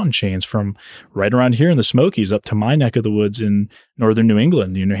Appalachian mountain chains, from right around here in the Smokies up to my neck of the woods in northern New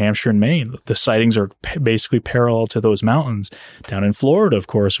England, New Hampshire and Maine. The sightings are basically parallel to those mountains. Down in Florida, of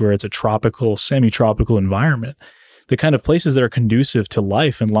course, where it's a tropical, semi-tropical environment. The kind of places that are conducive to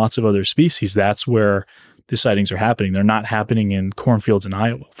life and lots of other species, that's where the sightings are happening. They're not happening in cornfields in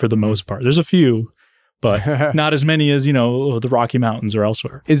Iowa for the most part. There's a few, but not as many as, the Rocky Mountains or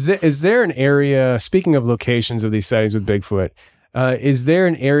elsewhere. Is there an area, speaking of locations of these sightings with Bigfoot, is there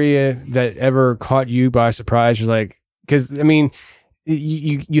an area that ever caught you by surprise? You're like, because, I mean,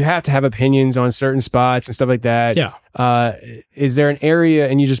 you have to have opinions on certain spots and stuff like that. Yeah. Is there an area,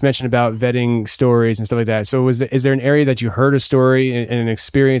 and you just mentioned about vetting stories and stuff like that. So is there an area that you heard a story and an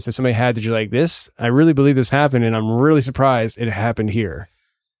experience that somebody had that you're like, I really believe this happened, and I'm really surprised it happened here?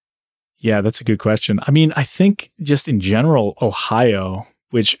 Yeah, that's a good question. I mean, I think just in general, Ohio,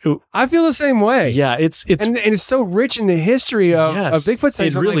 which I feel the same way. Yeah, it's and it's so rich in the history of Bigfoot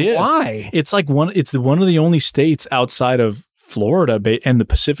sightings. It really is. Why? It's like one of the only states outside of Florida and the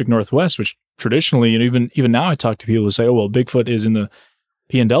Pacific Northwest, which traditionally, and even now I talk to people who say, oh, well, Bigfoot is in the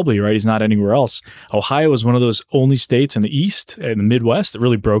PNW, right? He's not anywhere else. Ohio is one of those only states in the East and the Midwest that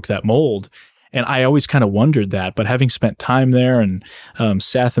really broke that mold. And I always kind of wondered that, but having spent time there, and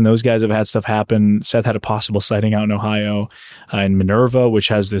Seth and those guys have had stuff happen. Seth had a possible sighting out in Ohio, in Minerva, which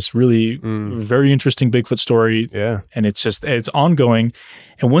has this really very interesting Bigfoot story. Yeah. And it's ongoing.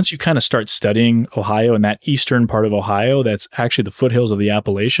 And once you kind of start studying Ohio and that eastern part of Ohio, that's actually the foothills of the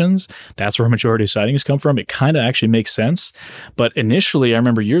Appalachians, that's where a majority of sightings come from. It kind of actually makes sense. But initially, I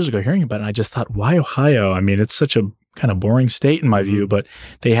remember years ago hearing about it, and I just thought, why Ohio? I mean, it's such a kind of boring state in my view, but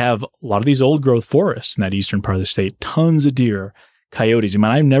they have a lot of these old growth forests in that eastern part of the state, tons of deer, coyotes. I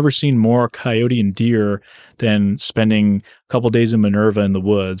mean, I've never seen more coyote and deer than spending a couple of days in Minerva in the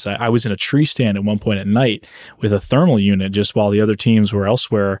woods. I was in a tree stand at one point at night with a thermal unit just while the other teams were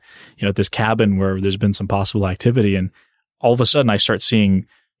elsewhere, at this cabin where there's been some possible activity. And all of a sudden I start seeing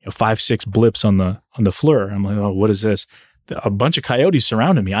 5-6 blips on the FLIR. I'm like, oh, what is this? A bunch of coyotes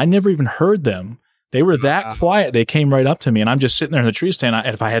surrounded me. I never even heard them. They were that quiet. They came right up to me, and I'm just sitting there in the tree stand.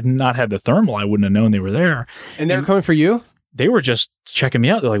 If I had not had the thermal, I wouldn't have known they were there. And they were coming for you? They were just checking me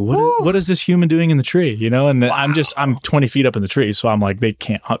out. They're like, what is this human doing in the tree? And I'm 20 feet up in the tree. So I'm like,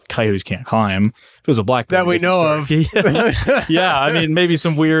 coyotes can't climb. If it was a black bear, that we know of. Yeah. I mean, maybe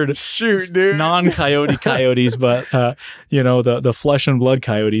some weird non-coyote coyotes, but, the flesh and blood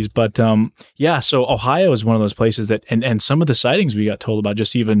coyotes. But, so Ohio is one of those places that, and some of the sightings we got told about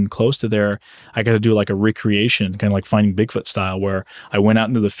just even close to there, I got to do like a recreation, kind of like Finding Bigfoot style, where I went out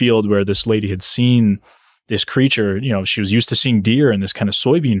into the field where this lady had seen this creature. She was used to seeing deer in this kind of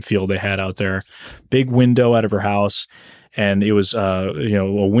soybean field they had out there, big window out of her house. And it was, a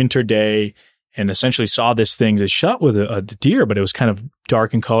winter day, and essentially saw this thing that shot with a deer, but it was kind of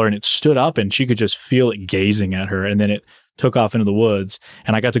dark in color, and it stood up and she could just feel it gazing at her. And then it took off into the woods,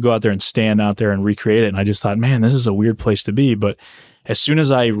 and I got to go out there and stand out there and recreate it. And I just thought, man, this is a weird place to be. But as soon as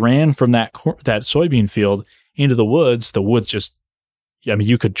I ran from that soybean field into the woods just,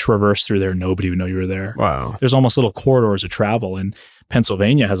 you could traverse through there. Nobody would know you were there. Wow. There's almost little corridors of travel. And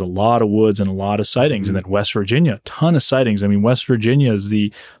Pennsylvania has a lot of woods and a lot of sightings. And then West Virginia, a ton of sightings. I mean, West Virginia is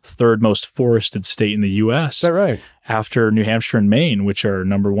the third most forested state in the U.S. Is that right? After New Hampshire and Maine, which are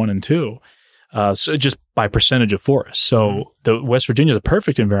number 1 and 2. So just by percentage of forest. So the West Virginia is a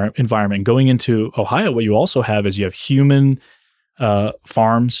perfect environment. Going into Ohio, what you also have is you have human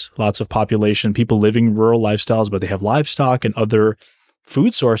farms, lots of population, people living rural lifestyles, but they have livestock and other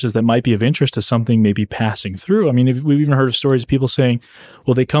food sources that might be of interest to something maybe passing through. I mean, we've even heard of stories of people saying,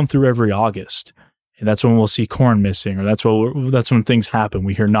 well, they come through every August, and that's when we'll see corn missing, or that's when things happen.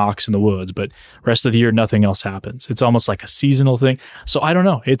 We hear knocks in the woods, but rest of the year, nothing else happens. It's almost like a seasonal thing. So I don't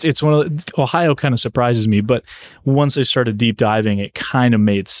know. It's one of Ohio kind of surprises me, but once I started deep diving, it kind of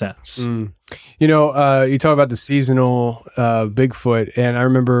made sense. You talk about the seasonal Bigfoot, and I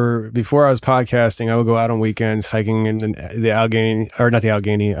remember before I was podcasting, I would go out on weekends hiking in the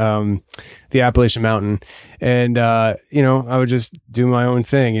Appalachian Mountain, and I would just do my own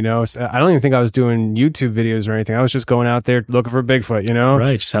thing. So I don't even think I was doing YouTube videos or anything. I was just going out there looking for Bigfoot.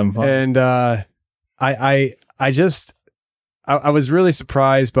 Right, just having fun. And I was really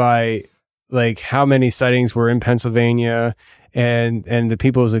surprised by like how many sightings were in Pennsylvania and the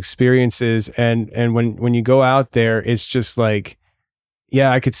people's experiences. And when you go out there, it's just like,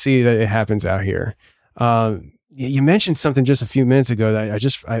 yeah, I could see that it happens out here. You mentioned something just a few minutes ago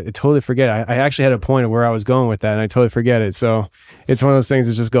that I totally forget. I actually had a point of where I was going with that, and I totally forget it. So it's one of those things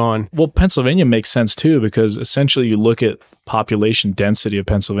that's just gone. Well, Pennsylvania makes sense too, because essentially you look at population density of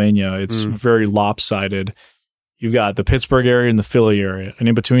Pennsylvania, it's very lopsided. You've got the Pittsburgh area and the Philly area. And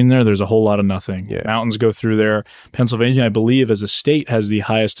in between there's a whole lot of nothing. Yeah. Mountains go through there. Pennsylvania, I believe, as a state, has the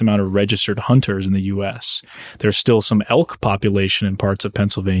highest amount of registered hunters in the U.S. There's still some elk population in parts of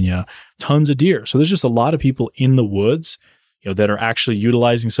Pennsylvania, tons of deer. So there's just a lot of people in the woods, that are actually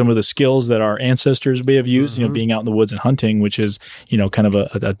utilizing some of the skills that our ancestors may have used, being out in the woods and hunting, which is, kind of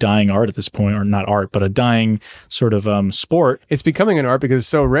a dying art at this point, or not art, but a dying sort of sport. It's becoming an art because it's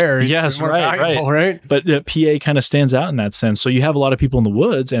so rare. It's right. But the PA kind of stands out in that sense. So you have a lot of people in the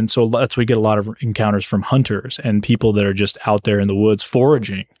woods, and so that's where we get a lot of encounters from hunters and people that are just out there in the woods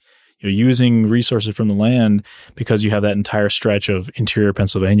foraging. Using resources from the land, because you have that entire stretch of interior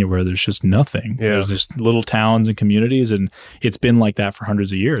Pennsylvania where there's just nothing. Yeah. There's just little towns and communities, and it's been like that for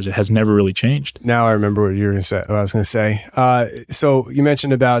hundreds of years. It has never really changed. Now I remember what I was going to say. So you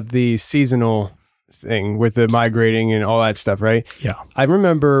mentioned about the seasonal thing with the migrating and all that stuff, right? Yeah. I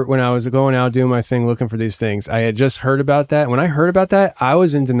remember when I was going out doing my thing looking for these things, I had just heard about that. When I heard about that, I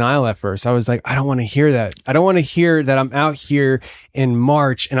was in denial at first. I was like, I don't want to hear that. I don't want to hear that I'm out here in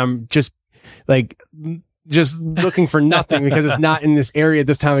March and I'm just looking for nothing because it's not in this area at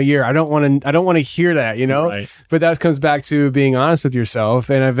this time of year. I don't want to hear that, Right. But that comes back to being honest with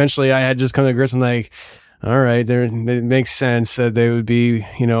yourself. And eventually I had just come to grips and like, all right, it makes sense that they would be,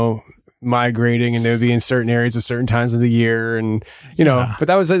 migrating, and they would be in certain areas at certain times of the year, and but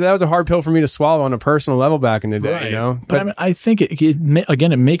that was a hard pill for me to swallow on a personal level back in the day. Right. But I mean, I think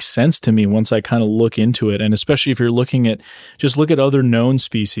it makes sense to me once I kind of look into it, and especially if you're looking at look at other known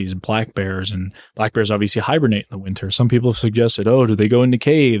species, black bears, and black bears obviously hibernate in the winter. Some people have suggested, do they go into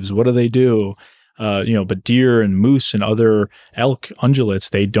caves? What do they do? But deer and moose and other elk, ungulates,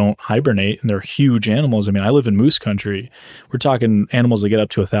 they don't hibernate, and they're huge animals. I mean, I live in moose country. We're talking animals that get up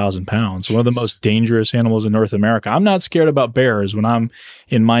to 1,000 pounds. One of the most dangerous animals in North America. I'm not scared about bears when I'm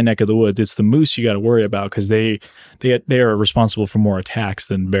in my neck of the woods. It's the moose you got to worry about, because they are responsible for more attacks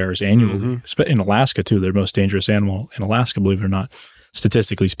than bears annually. In Alaska too, they're the most dangerous animal in Alaska, believe it or not,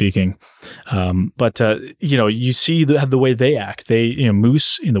 statistically speaking. You see the way they act.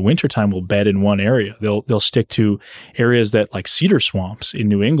 Moose in the wintertime will bed in one area. They'll stick to areas that, like cedar swamps in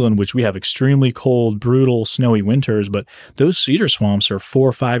New England, which we have extremely cold, brutal, snowy winters, but those cedar swamps are 4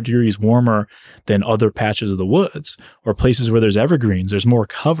 or 5 degrees warmer than other patches of the woods, or places where there's evergreens. There's more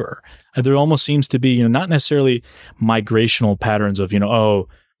cover. And there almost seems to be, not necessarily migrational patterns of,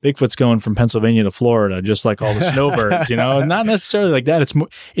 Bigfoot's going from Pennsylvania to Florida, just like all the snowbirds, not necessarily like that.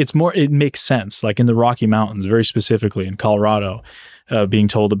 It's more, it makes sense. Like in the Rocky Mountains, very specifically in Colorado, being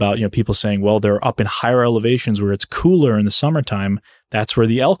told about, people saying, well, they're up in higher elevations where it's cooler in the summertime. That's where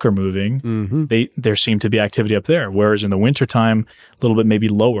the elk are moving. Mm-hmm. There seem to be activity up there. Whereas in the wintertime, a little bit maybe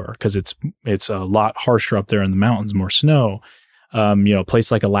lower, because it's a lot harsher up there in the mountains, more snow. A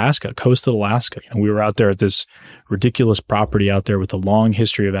place like Alaska, coastal Alaska. We were out there at this ridiculous property out there with a long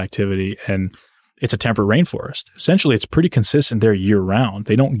history of activity, and it's a temperate rainforest. Essentially, it's pretty consistent there year round.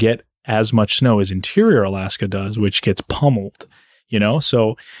 They don't get as much snow as interior Alaska does, which gets pummeled,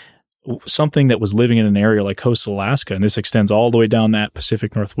 So something that was living in an area like coastal Alaska, and this extends all the way down that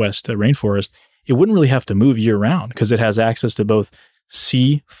Pacific Northwest rainforest, it wouldn't really have to move year round because it has access to both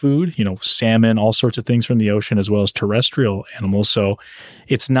seafood, salmon, all sorts of things from the ocean, as well as terrestrial animals. So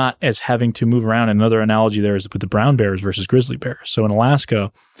it's not as having to move around. Another analogy there is with the brown bears versus grizzly bears. So in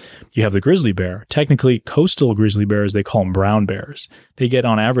Alaska, you have the grizzly bear. Technically, coastal grizzly bears, they call them brown bears. They get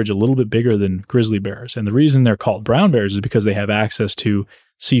on average a little bit bigger than grizzly bears. And the reason they're called brown bears is because they have access to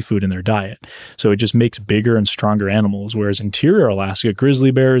seafood in their diet. So it just makes bigger and stronger animals. Whereas interior Alaska, grizzly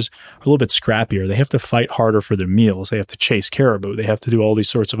bears are a little bit scrappier. They have to fight harder for their meals. They have to chase caribou. They have to do all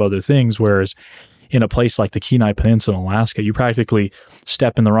these sorts of other things. Whereas in a place like the Kenai Peninsula in Alaska, you practically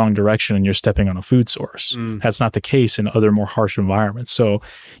step in the wrong direction and you're stepping on a food source. That's not the case in other more harsh environments. So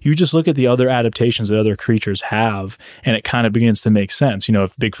you just look at the other adaptations that other creatures have, and it kind of begins to make sense.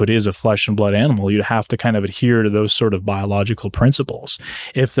 If Bigfoot is a flesh and blood animal, you'd have to kind of adhere to those sort of biological principles.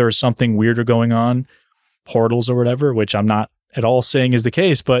 If there's something weirder going on, portals or whatever, which I'm not at all saying is the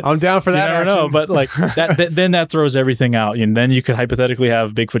case, but I'm down for that. I don't know, but like then that throws everything out, and then you could hypothetically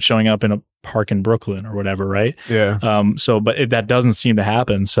have Bigfoot showing up in a park in Brooklyn or whatever, right? Yeah. But that doesn't seem to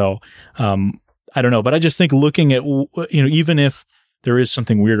happen. So, I don't know, but I just think looking at even if there is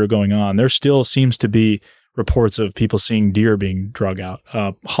something weirder going on. There still seems to be reports of people seeing deer being drug out,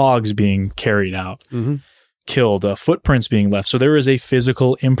 hogs being carried out, killed, footprints being left. So there is a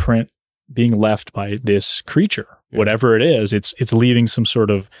physical imprint being left by this creature. Whatever it is, it's leaving some sort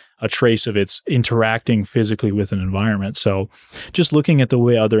of a trace of its interacting physically with an environment. So just looking at the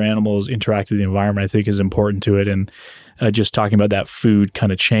way other animals interact with the environment, I think is important to it. And just talking about that food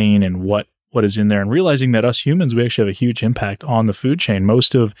kind of chain and what is in there, and realizing that us humans, we actually have a huge impact on the food chain.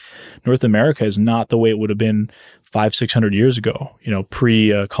 Most of North America is not the way it would have been 500-600 years ago,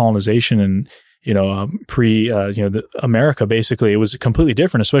 pre-colonization and America, basically, it was completely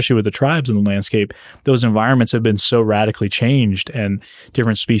different, especially with the tribes in the landscape. Those environments have been so radically changed and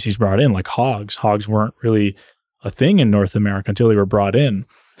different species brought in, like hogs. Hogs weren't really a thing in North America until they were brought in,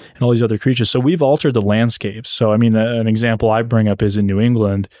 and all these other creatures. So we've altered the landscapes. So, I mean, an example I bring up is in New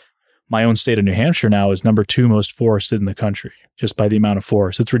England. My own state of New Hampshire now is number 2 most forested in the country, just by the amount of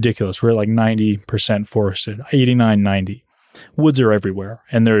forest. It's ridiculous. We're at like 90% forested, 89, 90. Woods are everywhere,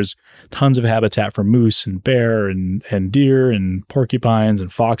 and there's tons of habitat for moose and bear and deer and porcupines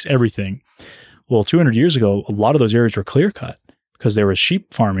and fox, everything. Well, 200 years ago, a lot of those areas were clear cut because there was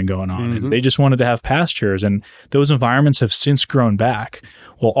sheep farming going on, and they just wanted to have pastures, and those environments have since grown back.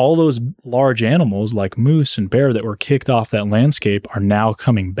 Well, all those large animals like moose and bear that were kicked off that landscape are now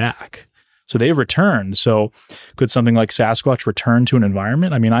coming back. So they've returned. So could something like Sasquatch return to an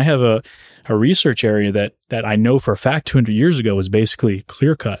environment? I mean, I have a research area that I know for a fact 200 years ago was basically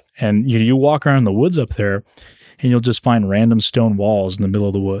clear cut. And you walk around the woods up there and you'll just find random stone walls in the middle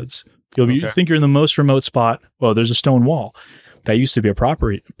of the woods. You think you're in the most remote spot. Well, there's a stone wall. That used to be a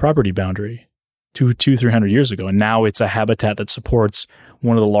property boundary 200-300 years ago. And now it's a habitat that supports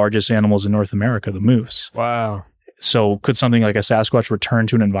one of the largest animals in North America, the moose. Wow. So could something like a Sasquatch return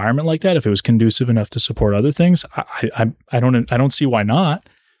to an environment like that if it was conducive enough to support other things? I don't see why not.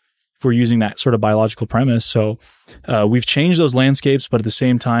 If we're using that sort of biological premise. So we've changed those landscapes, but at the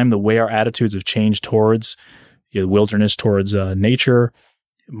same time, the way our attitudes have changed towards the wilderness, towards nature,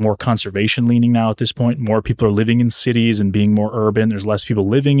 more conservation leaning now at this point. More people are living in cities and being more urban. There's less people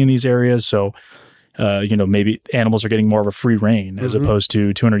living in these areas. So, maybe animals are getting more of a free reign as opposed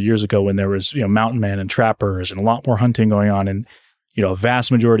to 200 years ago when there was, mountain men and trappers and a lot more hunting going on. And, a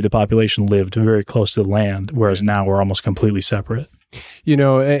vast majority of the population lived very close to the land, whereas now we're almost completely separate.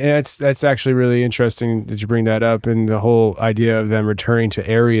 And that's actually really interesting that you bring that up, and the whole idea of them returning to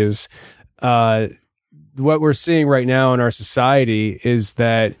areas. What we're seeing right now in our society is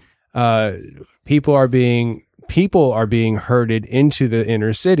that people are being herded into the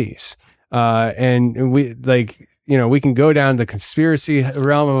inner cities, and we we can go down the conspiracy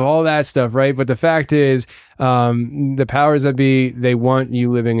realm of all that stuff, right? But the fact is, the powers that be, they want you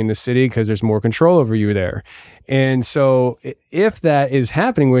living in the city because there's more control over you there. And so if that is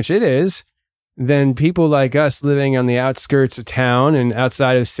happening, which it is, then people like us living on the outskirts of town and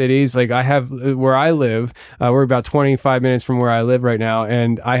outside of cities, like I have where I live, we're about 25 minutes from where I live right now,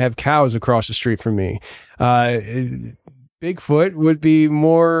 and I have cows across the street from me. Bigfoot would be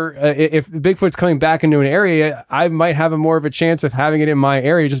more, if Bigfoot's coming back into an area, I might have more of a chance of having it in my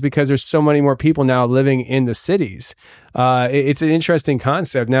area just because there's so many more people now living in the cities. It's an interesting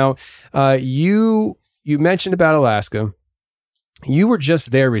concept. Now, you mentioned about Alaska. You were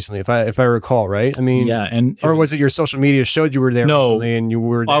just there recently, if I recall, right? I mean, yeah, or was it your social media showed you were there recently and you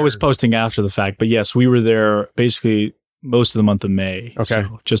were there? I was posting after the fact, but yes, we were there basically most of the month of May. Okay.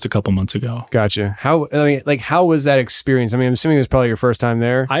 So just a couple months ago. Gotcha. How was that experience? I mean, I'm assuming it was probably your first time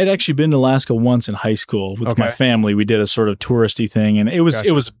there. I had actually been to Alaska once in high school with my family. We did a sort of touristy thing, and it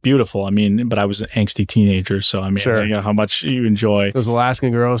was beautiful. I mean, but I was an angsty teenager, so I mean, sure. How much you enjoy those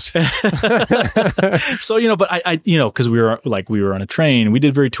Alaskan girls. So, but I because we were on a train, we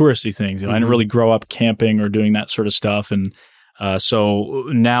did very touristy things. I didn't really grow up camping or doing that sort of stuff, and so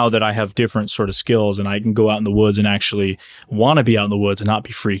now that I have different sort of skills and I can go out in the woods and actually want to be out in the woods and not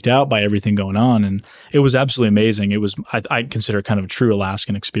be freaked out by everything going on. And it was absolutely amazing. It was, I consider it kind of a true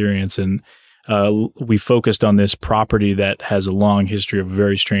Alaskan experience. And we focused on this property that has a long history of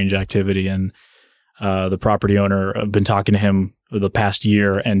very strange activity. And the property owner, I've been talking to him for the past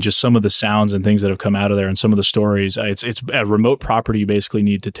year, and just some of the sounds and things that have come out of there and some of the stories. It's a remote property. You basically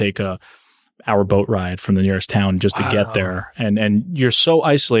need to take our boat ride from the nearest town just to get there. And you're so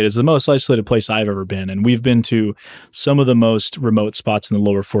isolated. It's the most isolated place I've ever been. And we've been to some of the most remote spots in the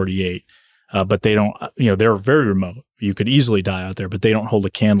lower 48. But they don't, they're very remote. You could easily die out there, but they don't hold a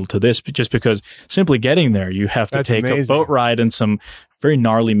candle to this just because simply getting there, you have to take a boat ride in some very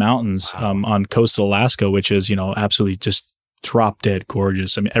gnarly mountains on coastal Alaska, which is, absolutely just drop dead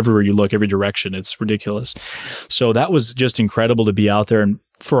gorgeous. I mean, everywhere you look, every direction, it's ridiculous. So that was just incredible to be out there. And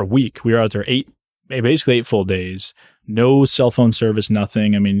for a week, we were out there basically 8 full days. No cell phone service,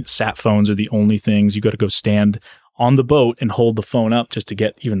 nothing. I mean, sat phones are the only things. You got to go stand on the boat and hold the phone up just to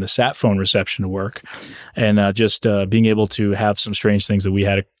get even the sat phone reception to work. And just being able to have some strange things that we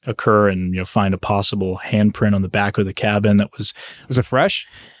had occur and, find a possible handprint on the back of the cabin that was it fresh?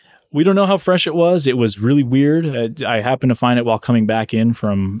 We don't know how fresh it was. It was really weird. I happened to find it while coming back in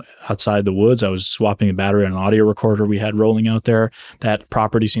from outside the woods. I was swapping a battery on an audio recorder we had rolling out there. That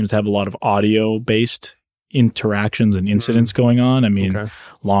property seems to have a lot of audio-based interactions and incidents going on. I mean,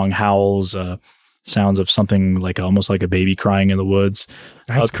 long howls, sounds of something like almost like a baby crying in the woods.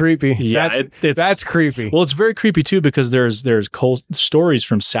 That's creepy. Yeah, that's creepy. Well, it's very creepy too because there's stories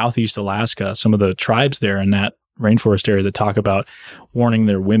from Southeast Alaska, some of the tribes there in that rainforest area that talk about warning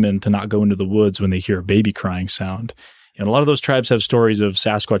their women to not go into the woods when they hear a baby crying sound. And a lot of those tribes have stories of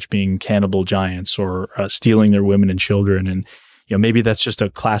Sasquatch being cannibal giants or stealing their women and children. And, maybe that's just a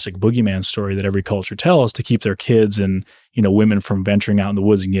classic boogeyman story that every culture tells to keep their kids and, women from venturing out in the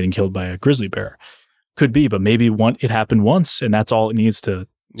woods and getting killed by a grizzly bear. Could be, but maybe it happened once and that's all it needs to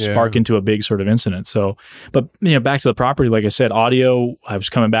spark into a big sort of incident. So, but, back to the property, like I said, audio, I was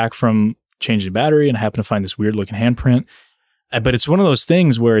coming back from changing the battery and I happened to find this weird looking handprint. But it's one of those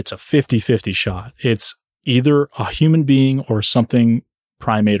things where it's a 50-50 shot. It's either a human being or something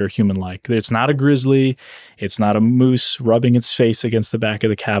primate or human-like. It's not a grizzly. It's not a moose rubbing its face against the back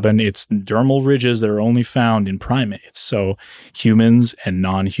of the cabin. It's dermal ridges that are only found in primates. So humans and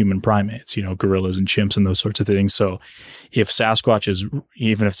non-human primates, gorillas and chimps and those sorts of things. So if Sasquatch is,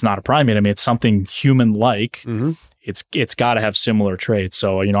 even if it's not a primate, I mean, it's something human-like, it's got to have similar traits.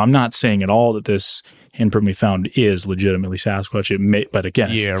 So, I'm not saying at all that this handprint we found is legitimately Sasquatch. It may, but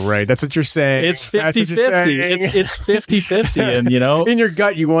again, right. That's what you're saying. It's 50-50. It's 50-50. And, in your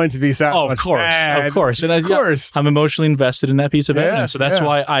gut, you want it to be Sasquatch. Oh, of course. And I'm emotionally invested in that piece of evidence. So that's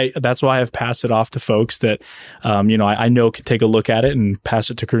why I have passed it off to folks that, I know can take a look at it and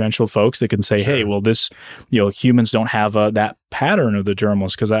pass it to credentialed folks that can say, hey, well, this, humans don't have that pattern of the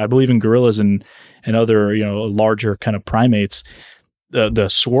dermals. Cause I believe in gorillas and other, larger kind of primates, the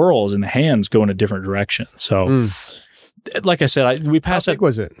swirls in the hands go in a different direction. So, like I said, we passed. How big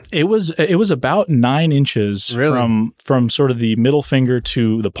was it? It was about 9 inches from sort of the middle finger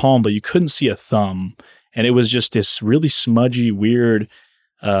to the palm, but you couldn't see a thumb, and it was just this really smudgy, weird,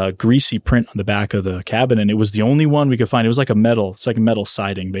 greasy print on the back of the cabin, and it was the only one we could find. It was like it's like a metal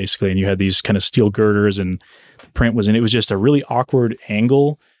siding basically, and you had these kind of steel girders, and the print was, and it was just a really awkward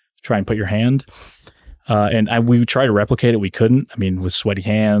angle to try and put your hand. And we tried to replicate it. We couldn't. I mean, with sweaty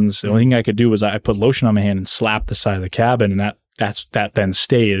hands, the only thing I could do was I put lotion on my hand and slapped the side of the cabin, and that then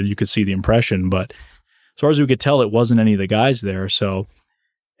stayed. You could see the impression, but as far as we could tell, it wasn't any of the guys there. So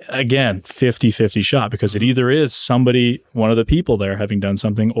again, 50-50 shot because it either is somebody, one of the people there having done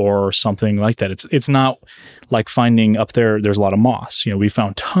something or something like that. It's not like finding up there. There's a lot of moss. We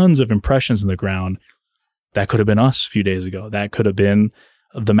found tons of impressions in the ground. That could have been us a few days ago. That could have been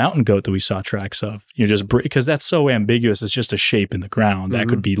the mountain goat that we saw tracks of, just because that's so ambiguous. It's just a shape in the ground. That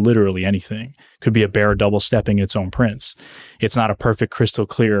could be literally anything. Could be a bear double stepping its own prints. It's not a perfect crystal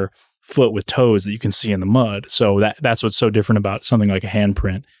clear foot with toes that you can see in the mud. So that's what's so different about something like a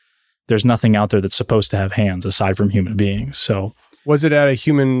handprint. There's nothing out there that's supposed to have hands aside from human beings. So was it at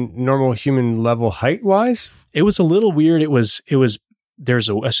a normal human level height wise? It was a little weird. There's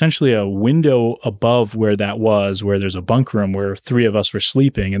essentially a window above where there's a bunk room where 3 of us were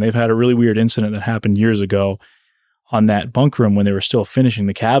sleeping. And they've had a really weird incident that happened years ago on that bunk room when they were still finishing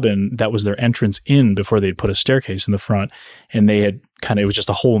the cabin. That was their entrance in before they'd put a staircase in the front. And they had it was just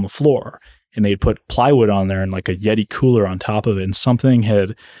a hole in the floor. And they'd put plywood on there and like a Yeti cooler on top of it. And something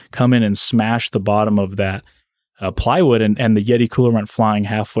had come in and smashed the bottom of that plywood, and the Yeti cooler went flying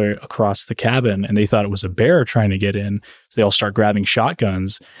halfway across the cabin, and they thought it was a bear trying to get in. So they all start grabbing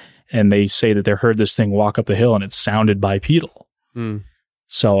shotguns, and they say that they heard this thing walk up the hill, and it sounded bipedal.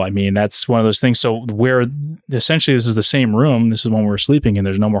 So, I mean, that's one of those things. So where essentially this is the same room, this is when we're sleeping, and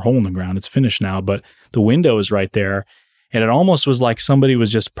there's no more hole in the ground. It's finished now, but the window is right there, and it almost was like somebody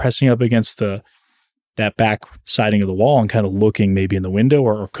was just pressing up against that back siding of the wall and kind of looking maybe in the window,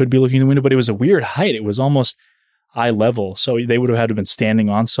 or could be looking in the window, but it was a weird height. It was almost eye level. So they would have had to have been standing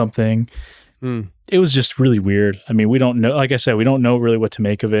on something. It was just really weird. I mean, we don't know, like I said, we don't know really what to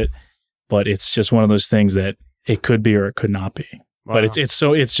make of it, but it's just one of those things that it could be or it could not be. Wow. But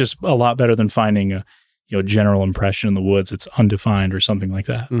it's just a lot better than finding a general impression in the woods. It's undefined or something like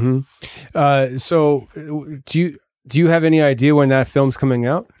that. So do you have any idea when that film's coming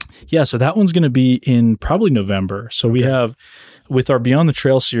out? Yeah, so that one's going to be in probably November. So we have, with our Beyond the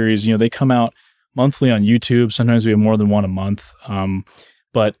Trail series, they come out monthly on YouTube. Sometimes we have more than one a month.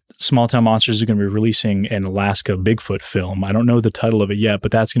 But Small Town Monsters is going to be releasing an Alaska Bigfoot film. I don't know the title of it yet, but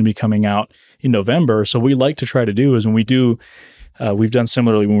that's going to be coming out in November. So what we like to try to do is when we do, we've done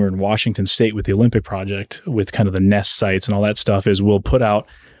similarly when we were in Washington State with the Olympic Project, with kind of the nest sites and all that stuff, is we'll put out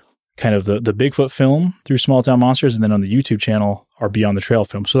kind of the Bigfoot film through Small Town Monsters, and then on the YouTube channel, our Beyond the Trail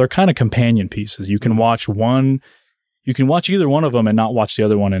film. So they're kind of companion pieces. You can watch either one of them and not watch the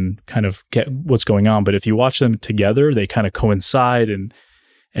other one and kind of get what's going on. But if you watch them together, they kind of coincide and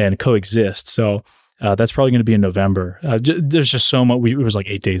coexist. So that's probably going to be in November. There's just so much. It was like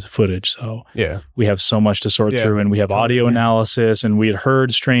 8 days of footage. So we have so much to sort through, and we have audio analysis, and we had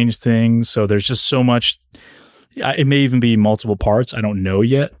heard strange things. So there's just so much. It may even be multiple parts. I don't know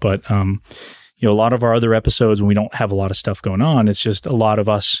yet, but a lot of our other episodes, when we don't have a lot of stuff going on, it's just a lot of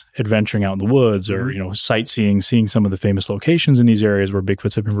us adventuring out in the woods, or sightseeing, seeing some of the famous locations in these areas where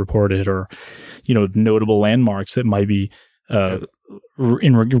Bigfoots have been reported, or notable landmarks that might be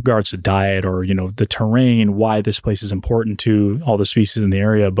in regards to diet, or the terrain, why this place is important to all the species in the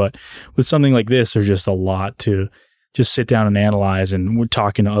area. But with something like this, there's just a lot to just sit down and analyze, and we're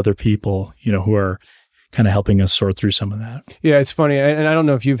talking to other people who are kind of helping us sort through some of that. Yeah, it's funny. And I don't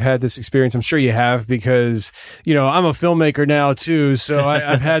know if you've had this experience. I'm sure you have, because, I'm a filmmaker now too. So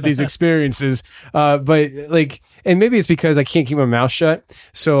I've had these experiences. But and maybe it's because I can't keep my mouth shut.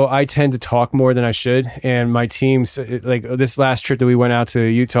 So I tend to talk more than I should. And my team, like this last trip that we went out to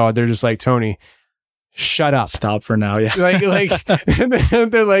Utah, they're just like, Tony, shut up. Stop for now. Yeah.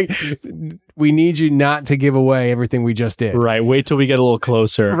 They're like, we need you not to give away everything we just did. Right. Wait till we get a little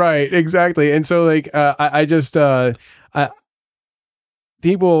closer. Right. Exactly. And so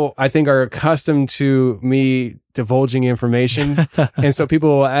people, I think, are accustomed to me divulging information. And so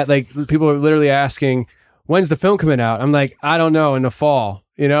people are literally asking, when's the film coming out? I'm like, I don't know, in the fall.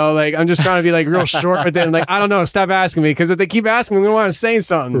 I'm just trying to be real short with it. I don't know, stop asking me, because if they keep asking me, we want to say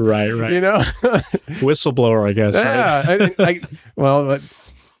something. Right. Whistleblower, I guess. Yeah.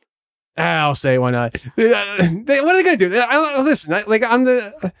 I'll say, why not? What are they going to do? Listen, I'm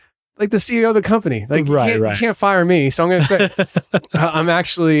the CEO of the company. You can't fire me. So I'm going to say,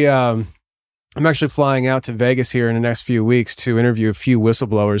 I'm actually flying out to Vegas here in the next few weeks to interview a few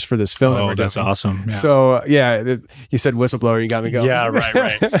whistleblowers for this film. Oh, that's awesome. Yeah. So you said whistleblower, you got me going. Yeah,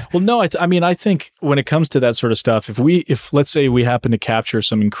 right. Well, no, I think when it comes to that sort of stuff, if let's say we happen to capture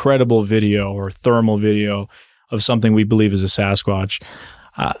some incredible video or thermal video of something we believe is a Sasquatch,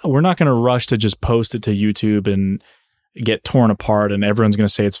 we're not going to rush to just post it to YouTube and get torn apart, and everyone's going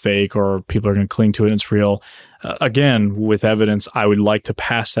to say it's fake, or people are going to cling to it and it's real. Again, with evidence, I would like to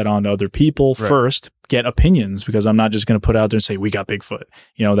pass that on to other people first, get opinions, because I'm not just going to put out there and say, we got Bigfoot,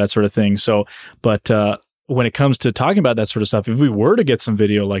 that sort of thing. So, but when it comes to talking about that sort of stuff, if we were to get some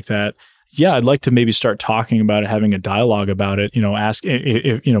video like that, I'd like to maybe start talking about it, having a dialogue about it, ask,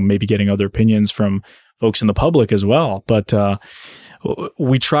 maybe getting other opinions from folks in the public as well. But,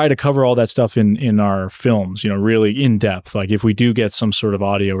 we try to cover all that stuff in our films, really in depth. Like if we do get some sort of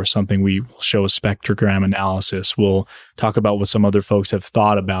audio or something, we will show a spectrogram analysis. We'll talk about what some other folks have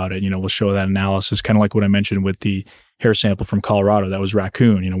thought about it. We'll show that analysis, kind of like what I mentioned with the hair sample from Colorado. That was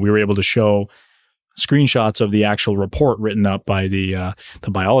raccoon. We were able to show screenshots of the actual report written up by the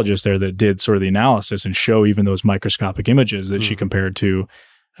biologist there that did sort of the analysis, and show even those microscopic images that she compared to,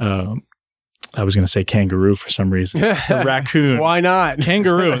 I was going to say kangaroo for some reason. A raccoon. Why not?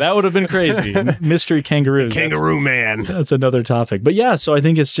 Kangaroo. That would have been crazy. Mystery kangaroo. Kangaroo man. That's another topic. But so I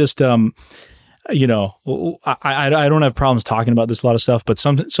think it's just, I don't have problems talking about this, a lot of stuff, but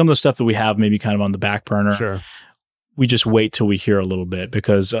some of the stuff that we have maybe kind of on the back burner. Sure. We just wait till we hear a little bit,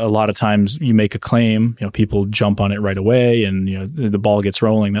 because a lot of times you make a claim, people jump on it right away, and the ball gets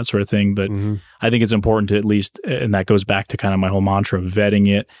rolling, that sort of thing. But I think it's important to at least, and that goes back to kind of my whole mantra of vetting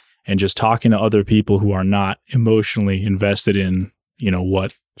it, and just talking to other people who are not emotionally invested in,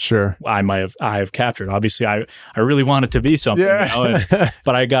 what I have captured. Obviously, I really want it to be something,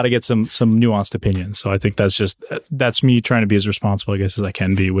 but I got to get some nuanced opinions. So I think that's me trying to be as responsible, I guess, as I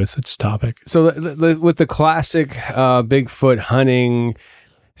can be with this topic. So with the classic Bigfoot hunting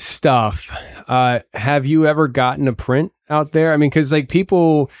stuff, have you ever gotten a print out there? I mean, because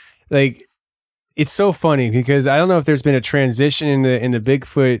people it's so funny, because I don't know if there's been a transition in the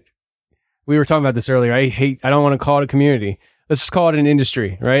Bigfoot. We were talking about this earlier. I don't want to call it a community. Let's just call it an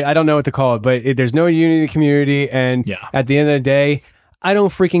industry, right? I don't know what to call it, but there's no unity in the community. And at the end of the day, I don't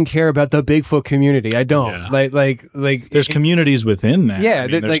freaking care about the Bigfoot community. I don't. Yeah. Like there's communities within that. Yeah, I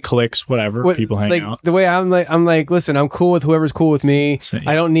mean, there's cliques, whatever. People hang out. The way I'm like, listen, I'm cool with whoever's cool with me.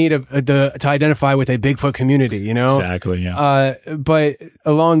 I don't need to identify with a Bigfoot community, you know? Exactly, yeah. But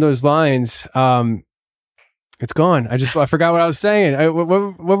along those lines, it's gone. I forgot what I was saying. What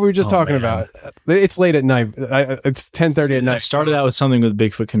were we just talking about? It's late at night. It's 10:30 at night. It started out with something with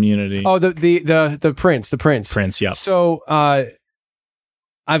Bigfoot community. Oh, the Prince. Prince, yeah. So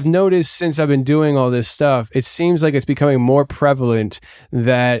I've noticed since I've been doing all this stuff, it seems like it's becoming more prevalent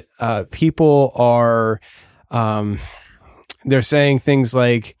that people are they're saying things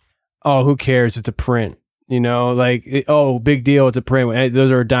like, "Oh, who cares? It's a print." You know, like, oh, big deal. It's a print. Those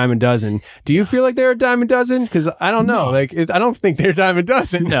are a dime a dozen. Do you feel like they're a dime a dozen? Because I don't know. I don't think they're a dime a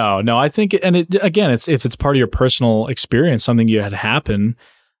dozen. No. I think, if it's part of your personal experience, something you had happen,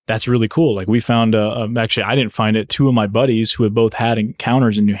 that's really cool. Like we found, actually, I didn't find it. Two of my buddies who had both had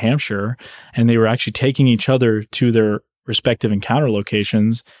encounters in New Hampshire, and they were actually taking each other to their respective encounter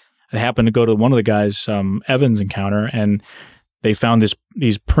locations. They happened to go to one of the guys, Evan's encounter, and they found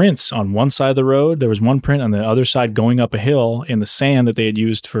these prints on one side of the road. There was one print on the other side going up a hill in the sand that they had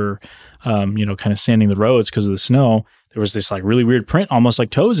used for, kind of sanding the roads because of the snow. There was this like really weird print, almost like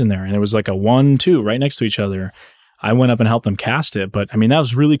toes in there. And there was like a 1, 2 right next to each other. I went up and helped them cast it. But I mean, that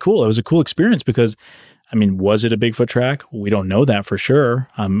was really cool. It was a cool experience because, I mean, was it a Bigfoot track? We don't know that for sure.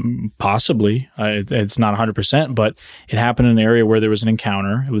 Possibly. It's not 100%, but it happened in an area where there was an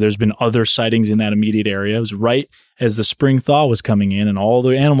encounter. There's been other sightings in that immediate area. It was right as the spring thaw was coming in and all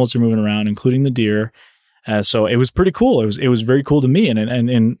the animals are moving around, including the deer. So it was pretty cool. It was very cool to me. And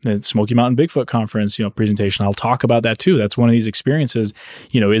in the Smoky Mountain Bigfoot Conference, presentation, I'll talk about that too. That's one of these experiences.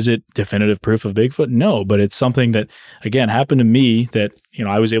 Is it definitive proof of Bigfoot? No, but it's something that, again, happened to me that,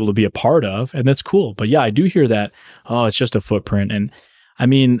 I was able to be a part of, and that's cool. But yeah, I do hear that, oh, it's just a footprint. And I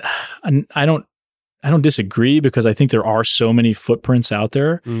mean, I don't disagree because I think there are so many footprints out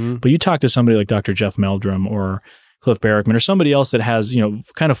there, but you talk to somebody like Dr. Jeff Meldrum or Cliff Barrickman or somebody else that has,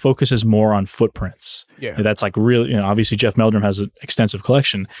 kind of focuses more on footprints. Yeah. That's like really, obviously Jeff Meldrum has an extensive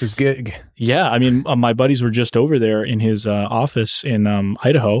collection. It's his gig. Yeah. I mean, my buddies were just over there in his office in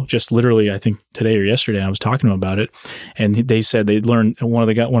Idaho, just literally, I think today or yesterday, I was talking to him about it. And they said they learned, one of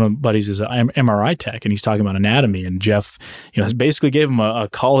the buddies is an MRI tech, and he's talking about anatomy. And Jeff, basically gave him a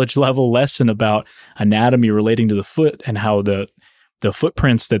college level lesson about anatomy relating to the foot and how the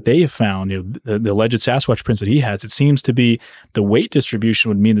footprints that they have found, the alleged Sasquatch prints that he has, it seems to be the weight distribution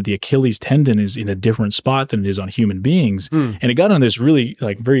would mean that the Achilles tendon is in a different spot than it is on human beings. And it got on this really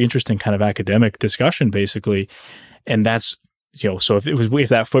like very interesting kind of academic discussion basically. And that's, so if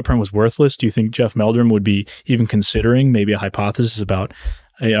that footprint was worthless, do you think Jeff Meldrum would be even considering maybe a hypothesis about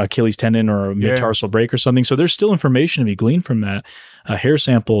Achilles tendon or a mid-tarsal break or something? So there's still information to be gleaned from that. Hair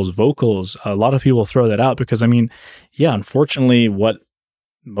samples, vocals, a lot of people throw that out because, I mean, yeah, unfortunately, what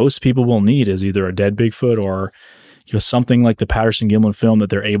most people will need is either a dead Bigfoot or something like the Patterson-Gimlin film that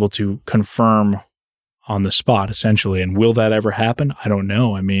they're able to confirm on the spot, essentially. And will that ever happen? I don't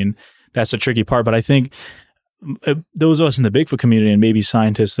know. I mean, that's the tricky part. But I think those of us in the Bigfoot community and maybe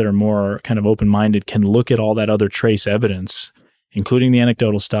scientists that are more kind of open-minded can look at all that other trace evidence, including the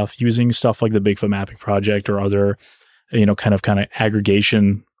anecdotal stuff, using stuff like the Bigfoot Mapping Project or other, kind of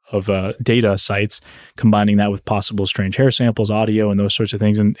aggregation of data sites, combining that with possible strange hair samples, audio, and those sorts of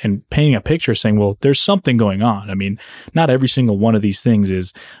things, and painting a picture saying, well, there's something going on. I mean, not every single one of these things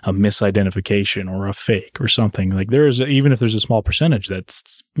is a misidentification or a fake or something. Like even if there's a small percentage, that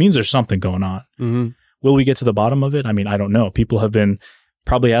means there's something going on. Mm-hmm. Will we get to the bottom of it? I mean, I don't know. People have been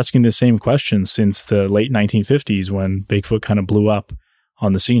probably asking the same question since the late 1950s when Bigfoot kind of blew up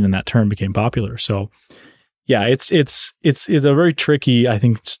on the scene and that term became popular. So yeah, it's a very tricky, I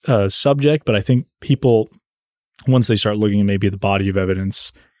think, subject, but I think people, once they start looking at maybe the body of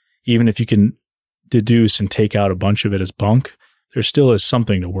evidence, even if you can deduce and take out a bunch of it as bunk, there still is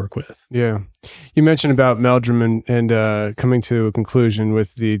something to work with. Yeah. You mentioned about Meldrum and coming to a conclusion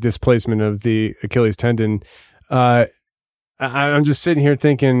with the displacement of the Achilles tendon. I'm just sitting here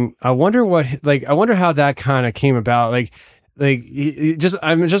thinking, I wonder how that kind of came about. I'm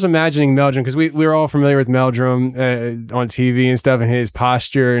just imagining Meldrum, because we're all familiar with Meldrum on TV and stuff, and his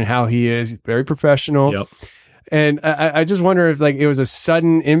posture and how he is very professional. Yep. And I just wonder if like it was a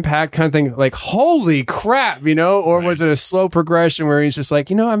sudden impact kind of thing, like, holy crap, or was it a slow progression where he's just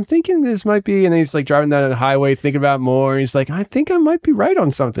like, I'm thinking this might be, and then he's like driving down the highway, thinking about more. And he's like, I think I might be right on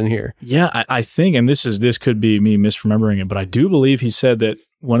something here. Yeah, I think, and this could be me misremembering it, but I do believe he said that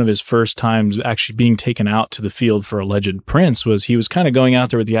one of his first times actually being taken out to the field for alleged prints was he was kind of going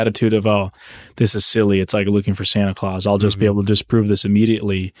out there with the attitude of, oh, this is silly. It's like looking for Santa Claus. I'll just be able to disprove this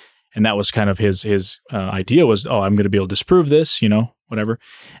immediately. And that was kind of his idea was, oh, I'm going to be able to disprove this, whatever.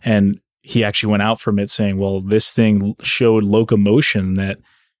 And he actually went out from it saying, well, this thing showed locomotion that,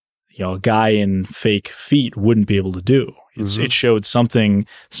 a guy in fake feet wouldn't be able to do. It showed something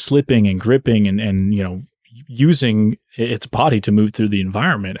slipping and gripping and using its body to move through the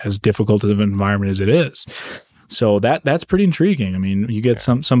environment, as difficult of an environment as it is. So that's pretty intriguing. I mean, you get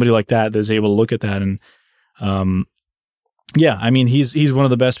somebody like that that's able to look at that and, yeah, I mean, he's one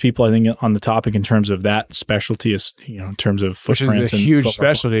of the best people, I think, on the topic in terms of that specialty, in terms of footprints. Which is a huge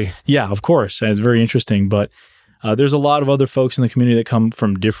specialty. Yeah, of course. And it's very interesting. But there's a lot of other folks in the community that come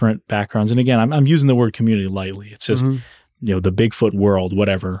from different backgrounds. And again, I'm using the word community lightly. It's just, the Bigfoot world,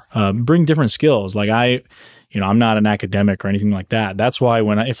 whatever. Bring different skills. Like I'm not an academic or anything like that. That's why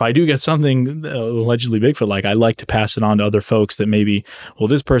if I do get something allegedly Bigfoot, like I like to pass it on to other folks that maybe, well,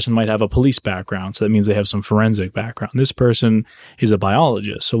 this person might have a police background. So that means they have some forensic background. This person is a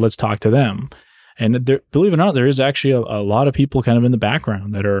biologist. So let's talk to them. And believe it or not, there is actually a lot of people kind of in the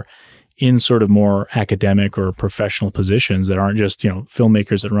background that are in sort of more academic or professional positions that aren't just,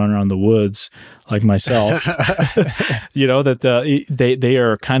 filmmakers that run around the woods like myself, that they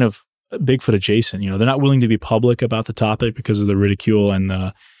are kind of Bigfoot adjacent. They're not willing to be public about the topic because of the ridicule and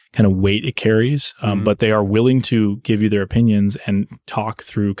the kind of weight it carries. But they are willing to give you their opinions and talk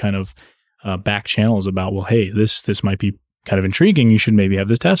through kind of back channels about, well, hey, this might be kind of intriguing. You should maybe have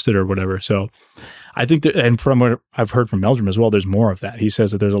this tested or whatever. So I think that, and from what I've heard from Meldrum as well, there's more of that. He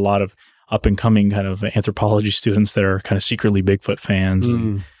says that there's a lot of up and coming kind of anthropology students that are kind of secretly Bigfoot fans.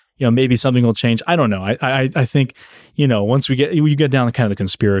 And, maybe something will change. I don't know. I think, once you get down kind of the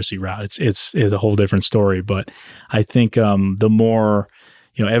conspiracy route, it's a whole different story. But I think the more,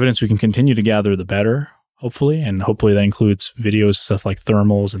 evidence we can continue to gather, the better, hopefully. And hopefully that includes videos, stuff like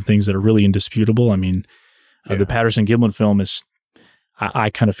thermals and things that are really indisputable. I mean, the Patterson-Gimlin film is, I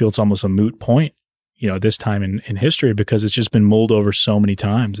kind of feel it's almost a moot point, this time in history, because it's just been mulled over so many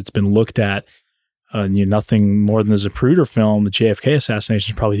times. It's been looked at. Nothing more than the Zapruder film. The JFK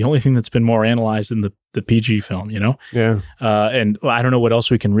assassination is probably the only thing that's been more analyzed than the PG film, Yeah. And I don't know what else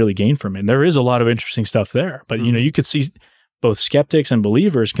we can really gain from it. And there is a lot of interesting stuff there, but you could see both skeptics and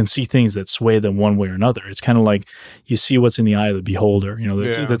believers can see things that sway them one way or another. It's kind of like you see what's in the eye of the beholder.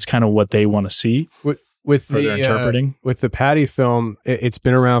 That's kind of what they want to see. With they're interpreting. With the Patty film, it's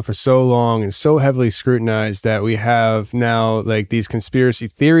been around for so long and so heavily scrutinized that we have now like these conspiracy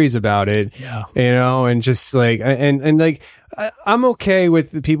theories about it. Yeah. And just like and like I'm okay with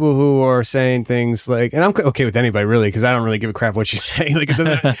the people who are saying things like, and I'm okay with anybody really, because I don't really give a crap what you say. Like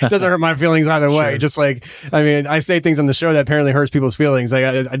it doesn't hurt my feelings either way. Sure. Just like, I mean, I say things on the show that apparently hurts people's feelings.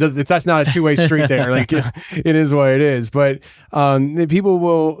 Like that's not a two-way street there. Like it is what it is. But people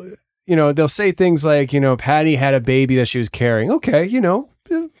will. They'll say things like, Patty had a baby that she was carrying. Okay,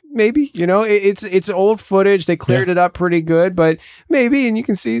 maybe, it's old footage. They cleared it up pretty good, but maybe, and you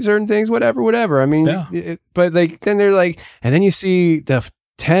can see certain things, whatever. I mean, but like, then they're like, and then you see the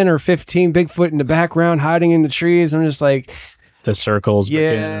 10 or 15 Bigfoot in the background hiding in the trees. I'm just like, the circles, the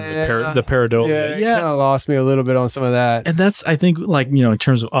pareidolia. Yeah, kind of lost me a little bit on some of that. And that's, I think, like, in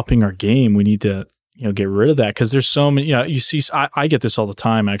terms of upping our game, we need to, get rid of that, because there's so many, you see, I get this all the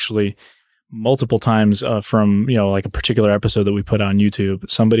time, actually, multiple times from, like a particular episode that we put on YouTube.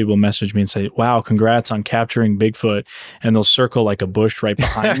 Somebody will message me and say, wow, congrats on capturing Bigfoot. And they'll circle like a bush right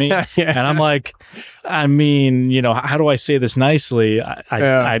behind me. And I'm like, I mean, how do I say this nicely?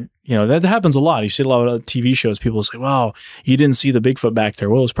 That happens a lot. You see a lot of TV shows. People say, "Wow, you didn't see the Bigfoot back there."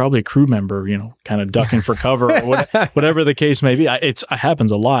 Well, it's probably a crew member, kind of ducking for cover, or whatever the case may be. It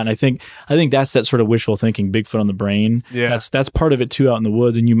happens a lot, and I think that's that sort of wishful thinking, Bigfoot on the brain. Yeah, that's part of it too, out in the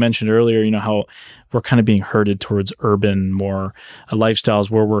woods. And you mentioned earlier, how we're kind of being herded towards urban, more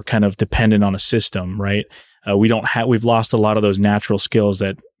lifestyles where we're kind of dependent on a system, right? We've lost a lot of those natural skills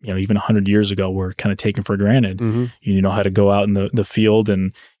that, even 100 years ago were kind of taken for granted. Mm-hmm. You know how to go out in the field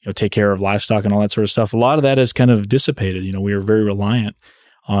and, take care of livestock and all that sort of stuff. A lot of that has kind of dissipated. We are very reliant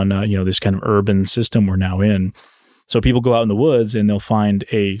on, this kind of urban system we're now in. So people go out in the woods and they'll find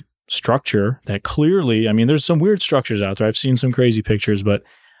a structure that clearly, I mean, there's some weird structures out there. I've seen some crazy pictures, but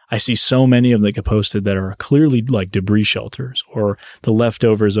I see so many of them that get posted that are clearly like debris shelters or the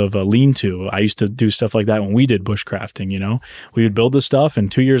leftovers of a lean-to. I used to do stuff like that when we did bushcrafting, you know. We would build this stuff,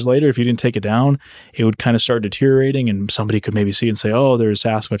 and 2 years later, if you didn't take it down, it would kind of start deteriorating, and somebody could maybe see it and say, oh, there's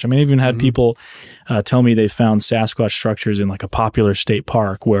Sasquatch. I mean, I even had people tell me they found Sasquatch structures in like a popular state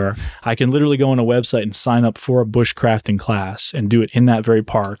park where I can literally go on a website and sign up for a bushcrafting class and do it in that very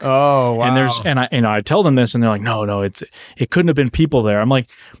park. Oh, wow. And I tell them this, and they're like, no, it couldn't have been people there. I'm like,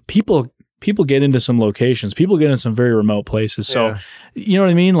 people get into some locations. People get into some very remote places. So, you know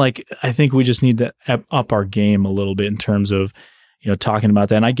what I mean? Like, I think we just need to up our game a little bit in terms of, you know, talking about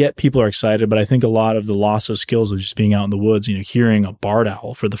that. And I get people are excited, but I think a lot of the loss of skills of just being out in the woods, you know, hearing a barred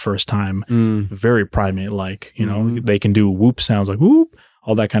owl for the first time, very primate-like, you know, they can do whoop sounds like whoop,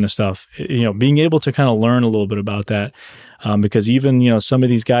 all that kind of stuff. You know, being able to kind of learn a little bit about that, because even, you know, some of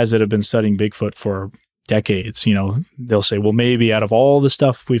these guys that have been studying Bigfoot for decades, you know, they'll say, well, maybe out of all the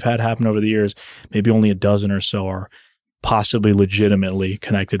stuff we've had happen over the years, maybe only a dozen or so are possibly legitimately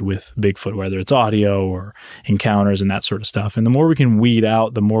connected with Bigfoot, whether it's audio or encounters and that sort of stuff. And the more we can weed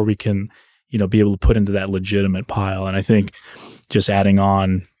out, the more we can, you know, be able to put into that legitimate pile. And I think just adding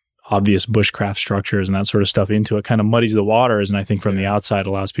on obvious bushcraft structures and that sort of stuff into it kind of muddies the waters. And I think from the outside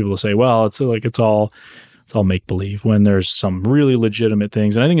allows people to say, well, it's all make believe, when there's some really legitimate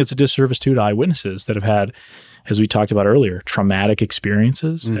things. And I think it's a disservice too to eyewitnesses that have had, as we talked about earlier, traumatic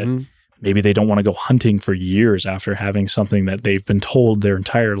experiences that maybe they don't want to go hunting for years after having something that they've been told their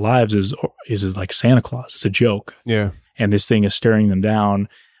entire lives is like Santa Claus. It's a joke. Yeah. And this thing is staring them down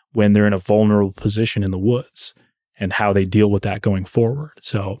when they're in a vulnerable position in the woods, and how they deal with that going forward.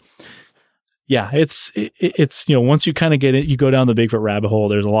 So yeah, it's, you know, once you kind of get it, you go down the Bigfoot rabbit hole,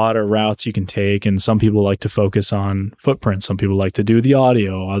 there's a lot of routes you can take. And some people like to focus on footprints. Some people like to do the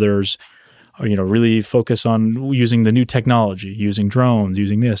audio. Others, you know, really focus on using the new technology, using drones,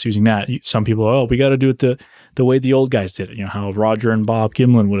 using this, using that. Some people, oh, we got to do it the way the old guys did it, you know, how Roger and Bob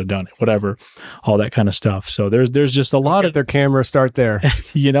Gimlin would have done it, whatever, all that kind of stuff. So there's just a lot of their camera start there.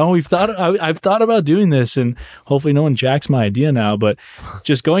 You know, I've thought about doing this, and hopefully no one jacks my idea now, but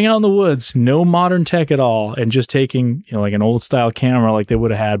just going out in the woods, no modern tech at all, and just taking, you know, like an old style camera like they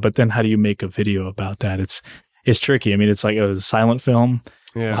would have had. But then how do you make a video about that? It's tricky. I mean, it's like a silent film.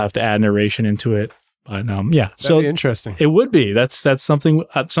 Yeah. We'll have to add narration into it. But yeah. That'd be interesting. It would be. That's something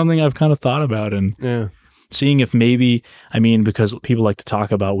I've kind of thought about, and seeing if maybe, I mean, because people like to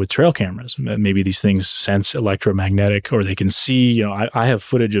talk about with trail cameras, maybe these things sense electromagnetic, or they can see, you know, I have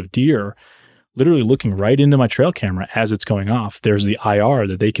footage of deer literally looking right into my trail camera as it's going off. There's the IR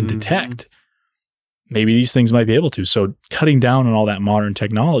that they can detect. Maybe these things might be able to. So cutting down on all that modern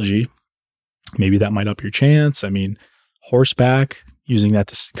technology, maybe that might up your chance. I mean, horseback, using that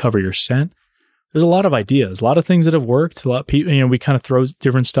to cover your scent. There's a lot of ideas, a lot of things that have worked. A lot of people, you know, we kind of throw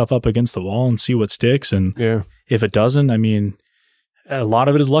different stuff up against the wall and see what sticks. And if it doesn't, I mean, a lot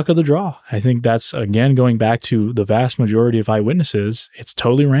of it is luck of the draw. I think that's, again, going back to the vast majority of eyewitnesses, it's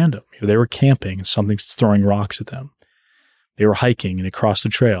totally random. They were camping and something's throwing rocks at them. They were hiking and it crossed the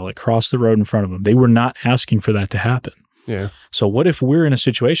trail. It crossed the road in front of them. They were not asking for that to happen. Yeah. So what if we're in a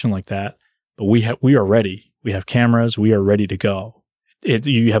situation like that, but we are ready. We have cameras. We are ready to go.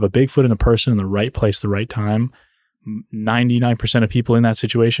 You have a Bigfoot and a person in the right place, the right time. 99% of people in that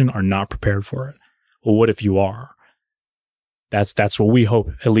situation are not prepared for it. Well, what if you are? That's what we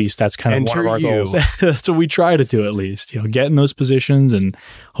hope. At least that's kind of one of our goals. That's what we try to do, at least. You know, get in those positions and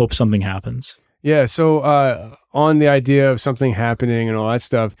hope something happens. Yeah. So on the idea of something happening and all that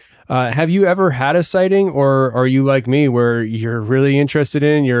stuff, have you ever had a sighting, or are you like me where you're really interested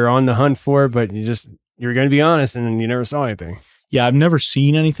in, you're on the hunt for it, but you're going to be honest and you never saw anything? Yeah, I've never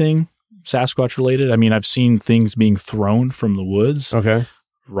seen anything Sasquatch related. I mean, I've seen things being thrown from the woods. Okay.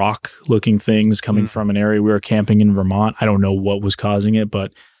 Rock looking things coming from an area we were camping in Vermont. I don't know what was causing it,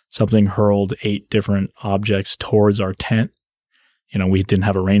 but something hurled 8 different objects towards our tent. You know, we didn't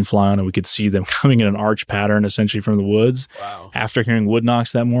have a rain fly on and we could see them coming in an arch pattern essentially from the woods. Wow. After hearing wood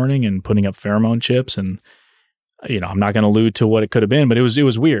knocks that morning and putting up pheromone chips, and you know, I'm not going to allude to what it could have been, but it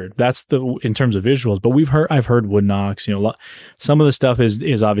was weird. That's in terms of visuals. But I've heard wood knocks. You know, some of the stuff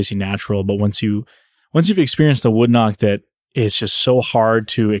is obviously natural, but once you've experienced a wood knock that is just so hard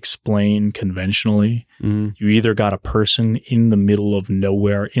to explain conventionally, you either got a person in the middle of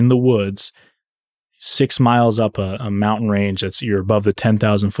nowhere in the woods, 6 miles up a mountain range you're above the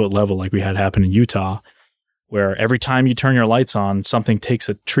 10,000 foot level, like we had happen in Utah, where every time you turn your lights on, something takes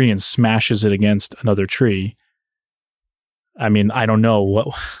a tree and smashes it against another tree. I mean, I don't know what,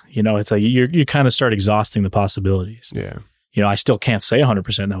 you know, it's like you kind of start exhausting the possibilities. Yeah. You know, I still can't say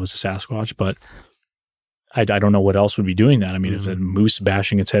 100% that was a Sasquatch, but I don't know what else would be doing that. I mean, if a moose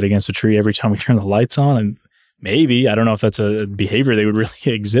bashing its head against a tree every time we turn the lights on, and maybe, I don't know if that's a behavior they would really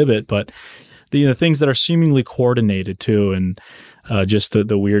exhibit, but the things that are seemingly coordinated too, and just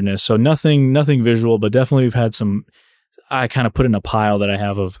the weirdness. So nothing visual, but definitely we've had some, I kind of put in a pile that I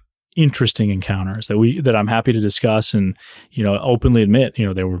have of interesting encounters that I'm happy to discuss and, openly admit,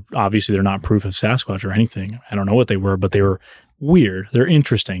 they're not proof of Sasquatch or anything. I don't know what they were, but they were weird. They're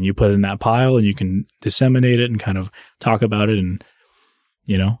interesting. You put it in that pile and you can disseminate it and kind of talk about it. And,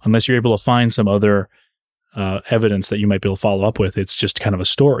 unless you're able to find some other evidence that you might be able to follow up with, it's just kind of a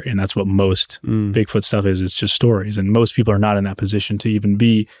story. And that's what most Bigfoot stuff is. It's just stories. And most people are not in that position to even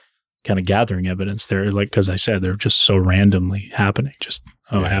be kind of gathering evidence. They're like, because I said, they're just so randomly happening. Just,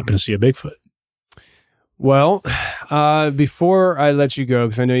 I happen to see a Bigfoot. Well, before I let you go,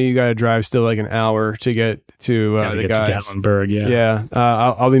 because I know you got to drive still like an hour to get to the guys. To Gatlinburg, yeah.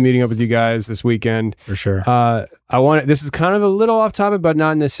 Yeah. I'll be meeting up with you guys this weekend. For sure. This is kind of a little off topic, but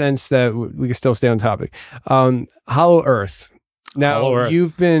not in the sense that we can still stay on topic. Hollow Earth. Now,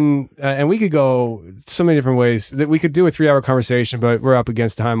 you've been, and we could go so many different ways that we could do a 3-hour conversation, but we're up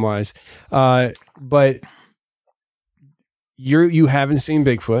against time-wise. But you haven't seen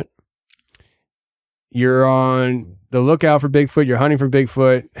Bigfoot. You're on the lookout for Bigfoot. You're hunting for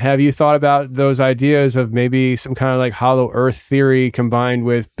Bigfoot. Have you thought about those ideas of maybe some kind of like hollow earth theory combined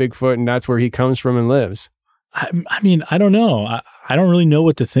with Bigfoot, and that's where he comes from and lives? I mean, I don't know. I don't really know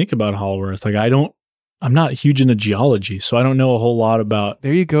what to think about hollow earth. Like, I'm not huge into geology, so I don't know a whole lot about.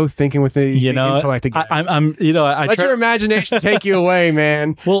 There you go, thinking with the intellect again. I let your imagination take you away,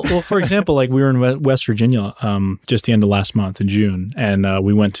 man. Well, for example, like we were in West Virginia, just the end of last month in June, and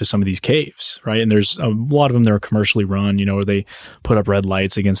we went to some of these caves, right? And there's a lot of them that are commercially run, where they put up red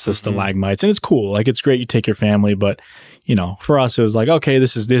lights against the stalagmites, and it's cool. Like, it's great. You take your family, but for us, it was like, okay,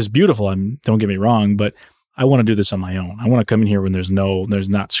 this is beautiful. Don't get me wrong, but I want to do this on my own. I want to come in here when there's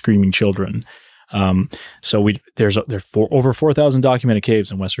not screaming children. So there's over 4,000 documented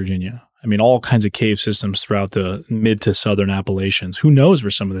caves in West Virginia. I mean, all kinds of cave systems throughout the mid to southern Appalachians. Who knows where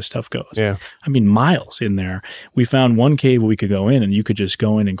some of this stuff goes? Yeah. I mean, miles in there. We found one cave where we could go in, and you could just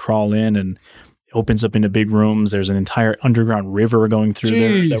go in and crawl in, and it opens up into big rooms. There's an entire underground river going through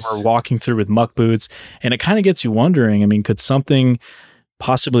there that we're walking through with muck boots. And it kind of gets you wondering, I mean, could something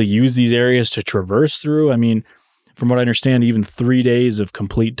possibly use these areas to traverse through? I mean, from what I understand, even 3 days of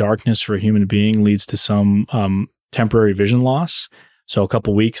complete darkness for a human being leads to some temporary vision loss. So a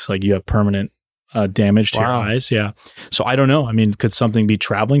couple weeks, like, you have permanent damage to your eyes. Yeah. So I don't know. I mean, could something be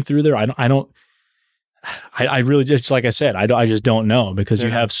traveling through there? I really just, like I said, I just don't know, because you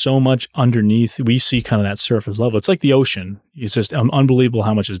have so much underneath. We see kind of that surface level. It's like the ocean. It's just unbelievable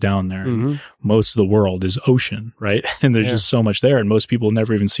how much is down there. And most of the world is ocean, right? And there's just so much there, and most people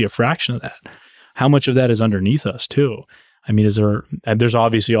never even see a fraction of that. How much of that is underneath us too? I mean, there's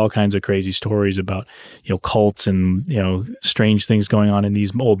obviously all kinds of crazy stories about, cults and, strange things going on in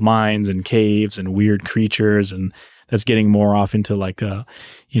these old mines and caves and weird creatures. And that's getting more off into like,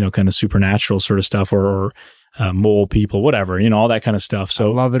 kind of supernatural sort of stuff, or mole people, whatever, all that kind of stuff.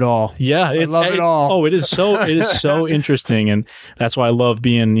 So I love it all. Yeah. I love it all. Oh, it is so interesting. And that's why I love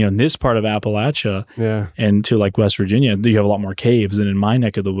being, in this part of Appalachia and to like West Virginia. You have a lot more caves than in my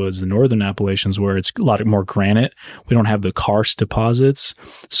neck of the woods, the northern Appalachians, where it's a lot more granite. We don't have the karst deposits.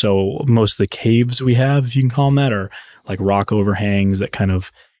 So most of the caves we have, if you can call them that, are like rock overhangs that kind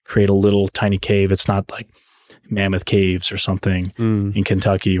of create a little tiny cave. It's not like Mammoth Caves or something in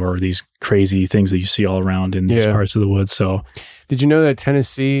Kentucky, or these crazy things that you see all around in these parts of the woods. So, did you know that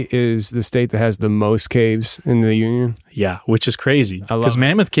Tennessee is the state that has the most caves in the Union? Yeah, which is crazy, because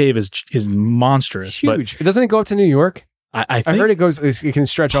Mammoth Cave is monstrous. Huge. Doesn't it go up to New York? I heard it can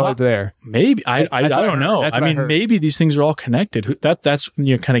stretch all the way to there. Maybe. I don't know. I mean, maybe these things are all connected. That's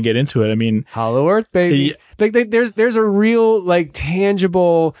you kind of get into it. I mean, Hollow Earth, baby. There's a real, like,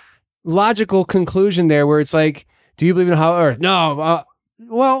 tangible, logical conclusion there where it's like, do you believe in Hollow Earth? No.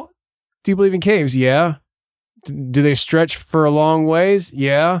 Well, do you believe in caves? Yeah. Do they stretch for a long ways?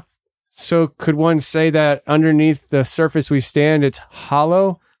 Yeah. So could one say that underneath the surface we stand, it's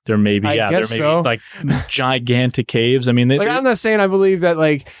hollow? There may be, there may be like gigantic caves. I mean, I'm not saying I believe that,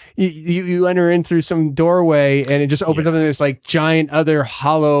 like, you enter in through some doorway and it just opens up into this like giant other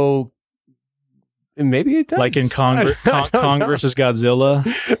hollow Maybe it does. Like in Kong versus Godzilla,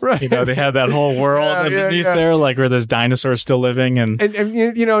 right? You know, they had that whole world underneath there, like where there's dinosaurs still living, and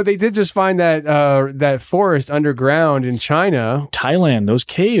you know, they did just find that forest underground in China, Thailand. Those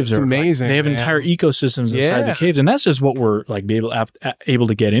caves are amazing. They have entire ecosystems inside the caves, and that's just what we're like able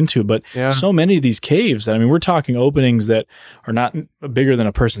to get into. But so many of these caves, I mean, we're talking openings that are not bigger than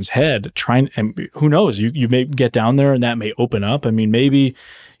a person's head. And who knows? You may get down there and that may open up. I mean, maybe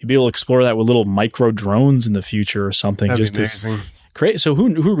you'd be able to explore that with little micro drones in the future or something. That'd be amazing. Crazy. So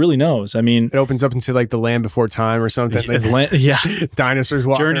who really knows? I mean, it opens up into like the land before time or something. Dinosaurs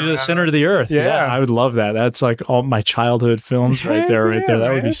walking Journey to the around. center of the earth. Yeah, I would love that. That's like all my childhood films right there.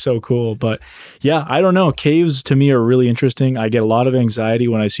 That would be so cool. But yeah, I don't know. Caves to me are really interesting. I get a lot of anxiety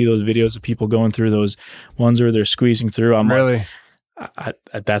when I see those videos of people going through those ones where they're squeezing through. I'm really.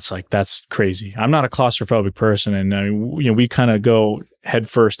 That's crazy. I'm not a claustrophobic person, and I mean, you know, we kind of go head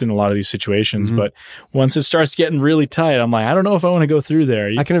first in a lot of these situations. But once it starts getting really tight, I'm like, I don't know if I want to go through there.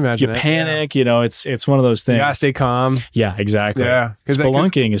 I can imagine. You panic. You know, it's one of those things. You gotta stay calm. Yeah, exactly. Yeah,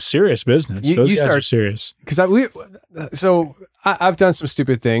 spelunking is serious business. Those guys are serious. Because I've done some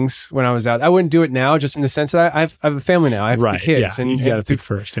stupid things when I was out. I wouldn't do it now, just in the sense that I have a family now. I have the kids. Yeah. And you got to think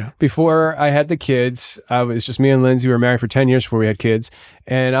first. Yeah. Before I had the kids, it was just me and Lindsay. We were married for 10 years before we had kids.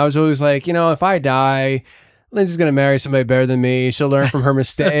 And I was always like, you know, if I die, Lindsay's going to marry somebody better than me. She'll learn from her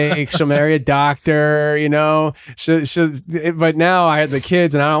mistakes. She'll marry a doctor, you know. But now I had the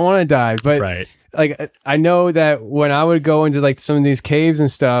kids and I don't want to die. But like, I know that when I would go into like some of these caves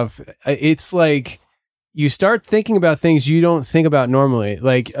and stuff, it's like, you start thinking about things you don't think about normally.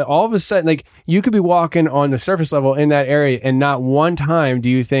 Like all of a sudden, like you could be walking on the surface level in that area and not one time do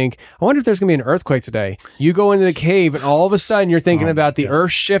you think, I wonder if there's going to be an earthquake today. You go into the cave and all of a sudden you're thinking about the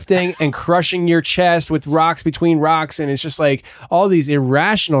earth shifting and crushing your chest with rocks between rocks. And it's just like all these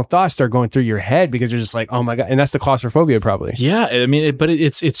irrational thoughts start going through your head because you're just like, oh my God. And that's the claustrophobia probably. Yeah. I mean, but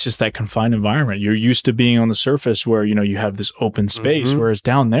it's just that confined environment. You're used to being on the surface where, you know, you have this open space, whereas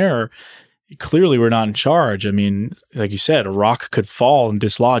down there, clearly we're not in charge. I mean, like you said, a rock could fall and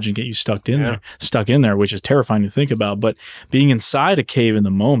dislodge and get you stuck in there, which is terrifying to think about. But being inside a cave in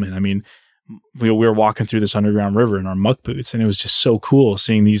the moment, I mean, we were walking through this underground river in our muck boots, and it was just so cool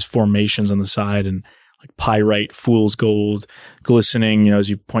seeing these formations on the side and like pyrite, fool's gold, glistening, you know, as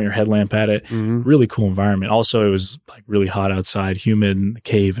you point your headlamp at it. Really cool environment. Also, it was like really hot outside, humid in the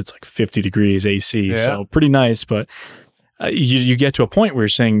cave. It's like 50 degrees AC, so pretty nice, but you get to a point where you're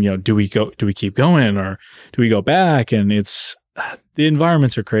saying, you know, do we keep going or do we go back? And it's, the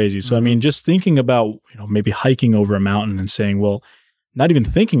environments are crazy. So, I mean, just thinking about, you know, maybe hiking over a mountain and saying, well, not even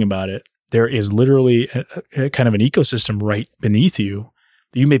thinking about it, there is literally a kind of an ecosystem right beneath you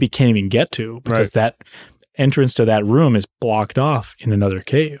that you maybe can't even get to because that entrance to that room is blocked off in another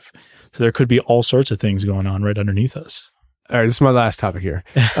cave. So there could be all sorts of things going on right underneath us. All right. This is my last topic here.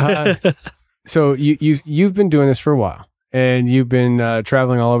 So you've been doing this for a while. And you've been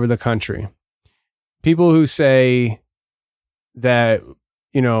traveling all over the country. People who say that,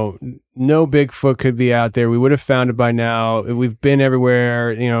 you know, no Bigfoot could be out there. We would have found it by now. We've been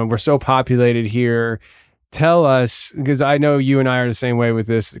everywhere. You know, we're so populated here. Tell us, because I know you and I are the same way with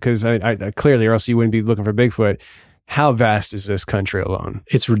this, because I clearly, or else you wouldn't be looking for Bigfoot. How vast is this country alone?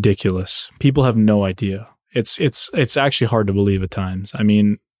 It's ridiculous. People have no idea. It's actually hard to believe at times. I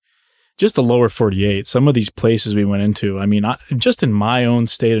mean, just the lower 48, some of these places we went into, I mean, just in my own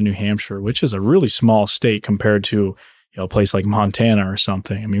state of New Hampshire, which is a really small state compared to, you know, a place like Montana or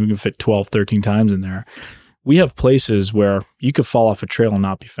something. I mean, we can fit 12, 13 times in there. We have places where you could fall off a trail and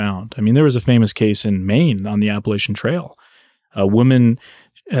not be found. I mean, there was a famous case in Maine on the Appalachian Trail. A woman,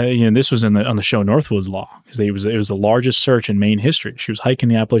 you know, this was on the show Northwoods Law, because it was the largest search in Maine history. She was hiking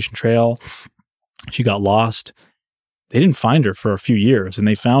the Appalachian Trail. She got lost. They didn't find her for a few years, and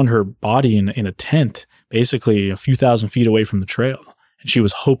they found her body in a tent, basically a few thousand feet away from the trail, and she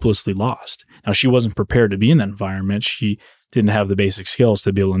was hopelessly lost. Now, she wasn't prepared to be in that environment. She didn't have the basic skills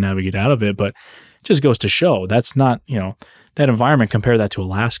to be able to navigate out of it, but it just goes to show that's not, you know, that environment, compare that to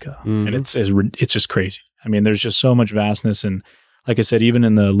Alaska, and it's just crazy. I mean, there's just so much vastness, and like I said, even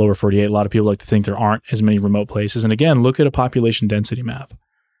in the lower 48, a lot of people like to think there aren't as many remote places, and again, look at a population density map.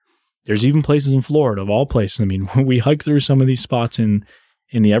 There's even places in Florida, of all places. I mean, we hike through some of these spots in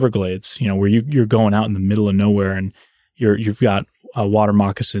the Everglades, you know, where you're going out in the middle of nowhere, and you've got water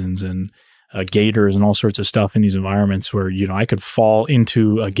moccasins and gators and all sorts of stuff in these environments where, you know, I could fall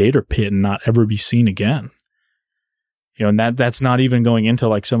into a gator pit and not ever be seen again. You know, and that's not even going into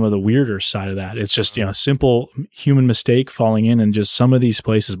like some of the weirder side of that. It's just, you know, simple human mistake falling in, and just some of these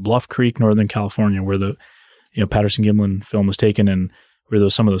places, Bluff Creek, Northern California, where the, you know, Patterson-Gimlin film was taken, and where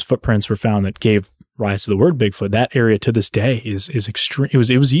some of those footprints were found that gave rise to the word Bigfoot, that area to this day is extreme. It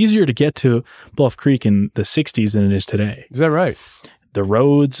was easier to get to Bluff Creek in the 60s than it is today. Is that right? The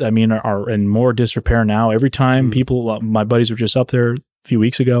roads, I mean, are in more disrepair now. Every time people, my buddies were just up there a few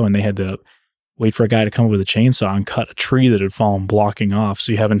weeks ago, and they had to wait for a guy to come up with a chainsaw and cut a tree that had fallen blocking off.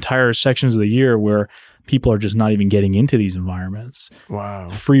 So you have entire sections of the year where people are just not even getting into these environments. Wow.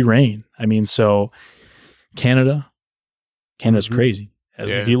 Free reign. I mean, so Canada's crazy. Yeah.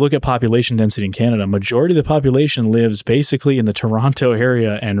 If you look at population density in Canada, majority of the population lives basically in the Toronto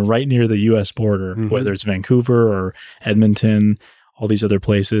area and right near the U.S. border, whether it's Vancouver or Edmonton, all these other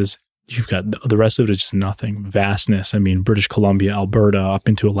places. You've got the rest of it is just nothing. Vastness. I mean, British Columbia, Alberta, up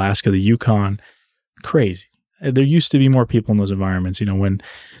into Alaska, the Yukon. Crazy. There used to be more people in those environments, you know, when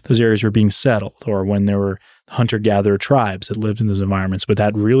those areas were being settled or when there were hunter-gatherer tribes that lived in those environments, but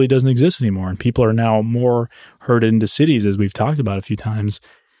that really doesn't exist anymore. And people are now more herded into cities, as we've talked about a few times.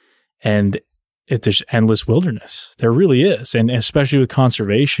 And there's endless wilderness. There really is. And especially with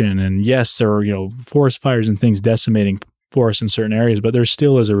conservation. And yes, there are, you know, forest fires and things decimating forests in certain areas, but there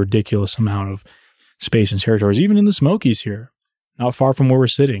still is a ridiculous amount of space and territories, even in the Smokies here, not far from where we're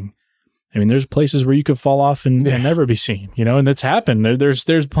sitting. I mean, there's places where you could fall off and never be seen, you know, and that's happened. There's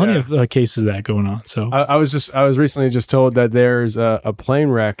plenty of cases of that going on. So I was recently just told that there's a plane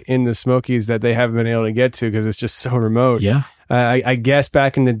wreck in the Smokies that they haven't been able to get to because it's just so remote. Yeah. I guess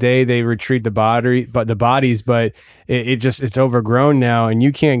back in the day they retrieved the bodies, but it's overgrown now and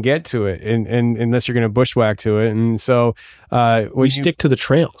you can't get to it and unless you're going to bushwhack to it. And so we stick to the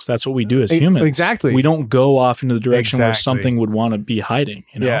trails. That's what we do as humans. Exactly. We don't go off into the direction where something would want to be hiding.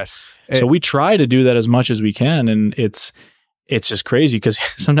 You know? Yes. So we try to do that as much as we can, and it's just crazy because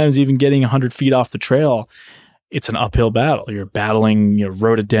sometimes even getting 100 feet off the trail, it's an uphill battle. You're battling, you know,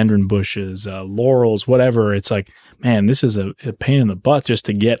 rhododendron bushes, laurels, whatever. It's like, man, this is a pain in the butt just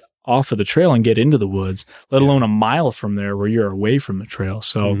to get off of the trail and get into the woods, let alone a mile from there where you're away from the trail.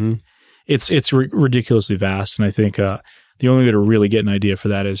 So it's ridiculously vast. And I think the only way to really get an idea for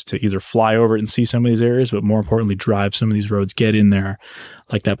that is to either fly over it and see some of these areas, but more importantly, drive some of these roads, get in there.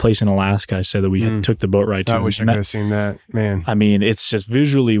 Like that place in Alaska I said that we took the boat ride to. I wish I could have seen that, man. I mean, it's just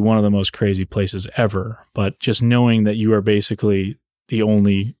visually one of the most crazy places ever. But just knowing that you are basically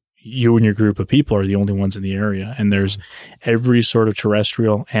you and your group of people are the only ones in the area. And there's every sort of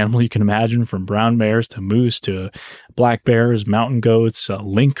terrestrial animal you can imagine, from brown bears to moose to black bears, mountain goats,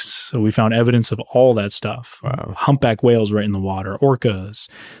 lynx. So we found evidence of all that stuff. Wow. Humpback whales right in the water, orcas,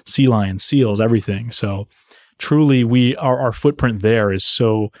 sea lions, seals, everything. So truly our footprint there is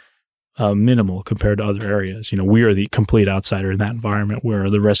so minimal compared to other areas. You know, we are the complete outsider in that environment where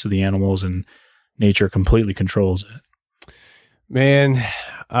the rest of the animals and nature completely controls it. Man,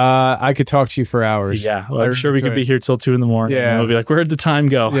 I could talk to you for hours. Yeah, well, I'm sure we could be here till 2 a.m. Yeah, we'll be like, where'd the time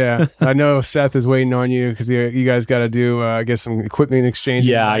go? Yeah, I know Seth is waiting on you because you guys got to do, I guess, some equipment exchange.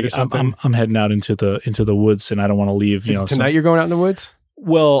 Yeah, or something. I'm heading out into the woods, and I don't want to leave. Tonight you're going out in the woods.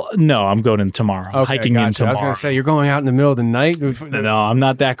 Well, no, I'm going in tomorrow. Okay, hiking in tomorrow. I was going to say you're going out in the middle of the night. No, I'm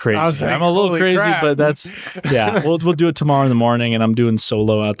not that crazy. Like, I'm a little crazy, crap. but that's we'll do it tomorrow in the morning, and I'm doing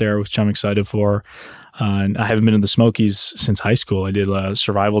solo out there, which I'm excited for. And I haven't been in the Smokies since high school. I did a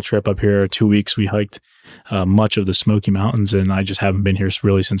survival trip up here. 2 weeks. We hiked much of the Smoky Mountains, and I just haven't been here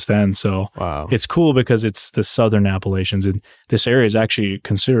really since then. So wow. It's cool because it's the southern Appalachians, and this area is actually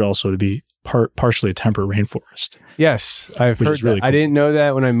considered also to be partially a temperate rainforest. Yes, I've heard that. Really cool. I didn't know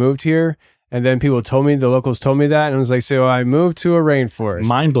that when I moved here. And then people told me, the locals told me that, and I was like, so I moved to a rainforest.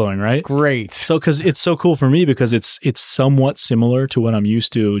 Mind blowing, right? Great. So, because it's so cool for me because it's somewhat similar to what I'm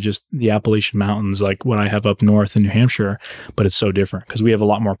used to, just the Appalachian Mountains, like what I have up north in New Hampshire, but it's so different because we have a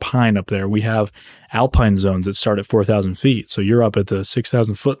lot more pine up there. We have alpine zones that start at 4,000 feet. So you're up at the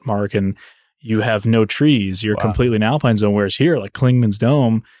 6,000 foot mark and you have no trees. You're completely in alpine zone. Whereas here, like Klingman's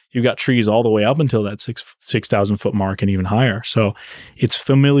Dome, you got trees all the way up until that 6,000 foot mark and even higher. So it's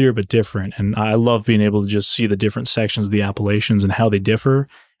familiar but different. And I love being able to just see the different sections of the Appalachians and how they differ and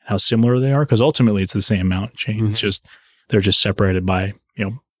how similar they are. Because ultimately it's the same mountain chain. Mm-hmm. It's just, they're just separated by,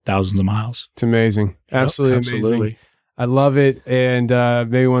 thousands of miles. It's amazing. Absolutely amazing. I love it. And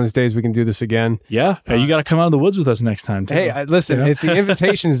maybe one of these days we can do this again. Yeah. You got to come out of the woods with us next time, too. Hey, listen, if the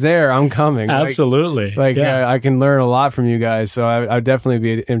invitation's there, I'm coming. Absolutely. I can learn a lot from you guys. So I'd definitely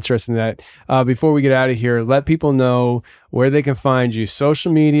be interested in that. Before we get out of here, let people know where they can find you,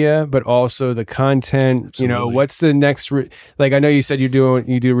 social media, but also the content. Absolutely. What's the next, I know you said you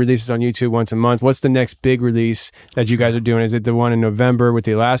do releases on YouTube once a month. What's the next big release that you guys are doing? Is it the one in November with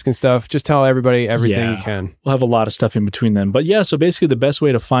the Alaskan stuff? Just tell everybody everything you can. We'll have a lot of stuff in between then. But yeah, so basically the best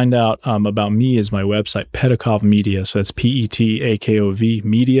way to find out about me is my website, Petakov Media. So that's Petakov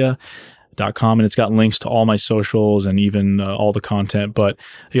Media. and it's got links to all my socials and even all the content. But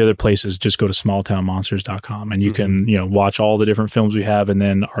the other places, just go to smalltownmonsters.com and you can, watch all the different films we have. And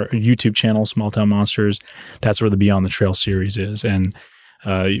then our YouTube channel, Small Town Monsters, that's where the Beyond the Trail series is. And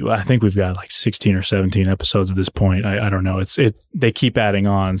I think we've got like 16 or 17 episodes at this point. I don't know. They keep adding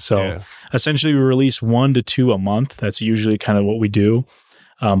on. So essentially we release 1 to 2 a month. That's usually kind of what we do.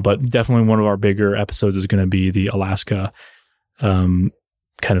 But definitely one of our bigger episodes is going to be the Alaska kind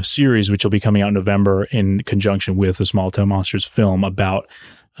of series, which will be coming out in November in conjunction with the Small Town Monsters film about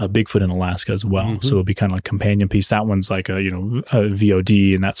Bigfoot in Alaska as well. So it'll be kind of like a companion piece. That one's like a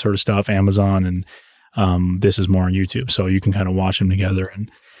VOD and that sort of stuff, Amazon, and this is more on YouTube. So you can kind of watch them together. And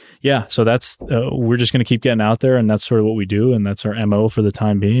yeah, so that's we're just going to keep getting out there, and that's sort of what we do, and that's our MO for the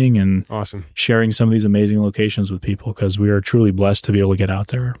time being, and awesome sharing some of these amazing locations with people because we are truly blessed to be able to get out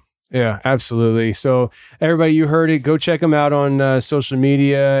there. Yeah, absolutely. So everybody, you heard it. Go check him out on social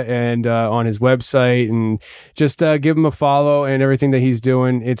media and on his website, and just give him a follow and everything that he's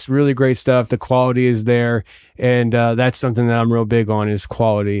doing. It's really great stuff. The quality is there, and that's something that I'm real big on is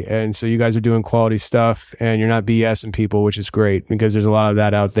quality. And so you guys are doing quality stuff, and you're not BSing people, which is great because there's a lot of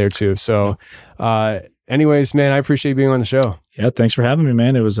that out there too. So anyways, man, I appreciate being on the show. Yeah, thanks for having me,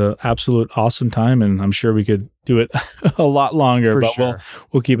 man. It was an absolute awesome time, and I'm sure we could do it a lot longer, but sure.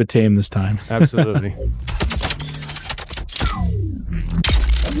 we'll keep it tame this time. Absolutely.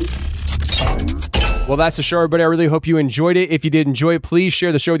 Well, that's the show, everybody. I really hope you enjoyed it. If you did enjoy it, please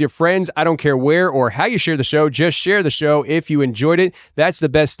share the show with your friends. I don't care where or how you share the show. Just share the show if you enjoyed it. That's the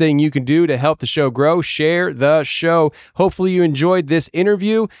best thing you can do to help the show grow. Share the show. Hopefully you enjoyed this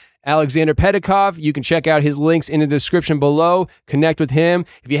interview. Aleksandar Petakov, you can check out his links in the description below. Connect with him.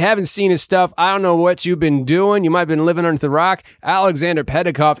 If you haven't seen his stuff, I don't know what you've been doing. You might have been living under the rock. Aleksandar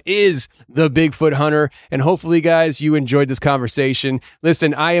Petakov is the Bigfoot hunter. And hopefully, guys, you enjoyed this conversation.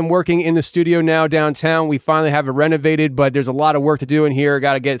 Listen, I am working in the studio now downtown. We finally have it renovated, but there's a lot of work to do in here.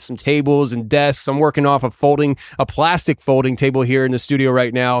 Got to get some tables and desks. I'm working off a plastic folding table here in the studio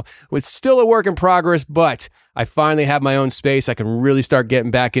right now. It's still a work in progress, but I finally have my own space. I can really start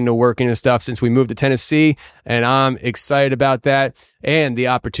getting back into working and stuff since we moved to Tennessee, and I'm excited about that and the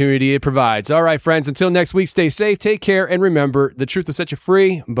opportunity it provides. All right, friends, until next week, stay safe, take care, and remember, the truth will set you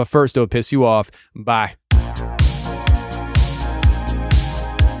free, but first it'll piss you off. Bye.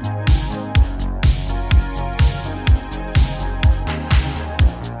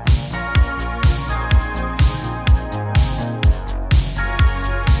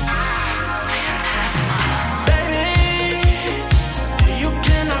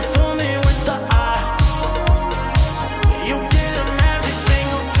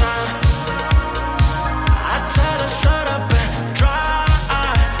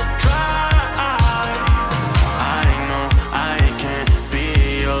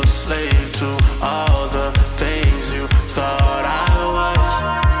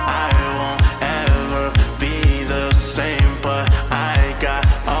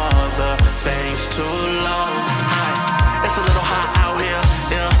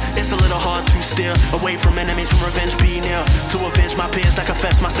 Away from enemies, from revenge be near. To avenge my peers, I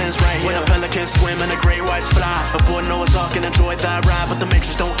confess my sins right here. When a pelican swim and the great whites fly, aboard Noah's Ark and enjoy thy ride. But the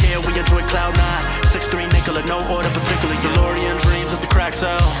matrix don't care, we enjoy Cloud 9. 6'3" Nicola, no order particular. DeLorean dreams of the crack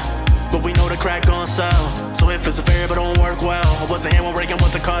cell, but we know the crack gon' sell. So if it's a variable, don't work well. I wasn't here when Reagan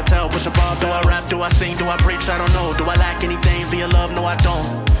was a cartel. Push a bar, do I rap, do I sing, do I preach, I don't know. Do I lack anything via love? No, I don't.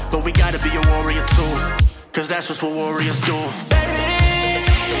 But we gotta be a warrior too, cause that's just what warriors do. Baby,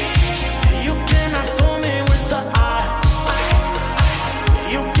 you cannot fool me with the eye.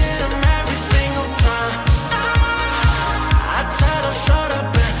 You get them every single time. I tell them shut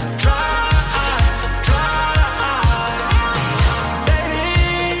up and dry.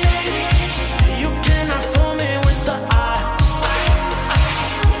 Baby, you cannot fool me with the eye.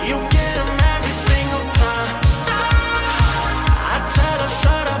 You get them every single time. I tell them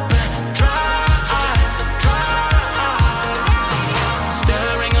shut up and dry.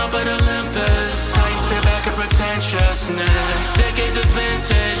 Staring up at Olympus, tight spear back at pretentiousness. Decades of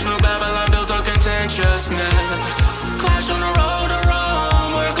vintage, new Babylon built on contentiousness. Clash on the road to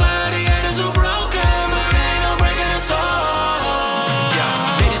Rome, where gladiators are broken, but ain't no breaking us all.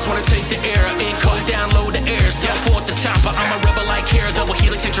 Yeah, they just wanna take the air, in code, download the airs. Teleport the chopper, I'm a rebel like Hera. Double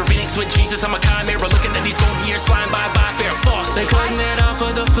helix intravenox with Jesus, I'm a chimera. Looking at these golden years flying by fair force. They cutting it off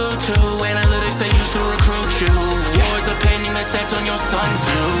for the food too. Analytics they used to recruit you. War's opinion that sets on your Sun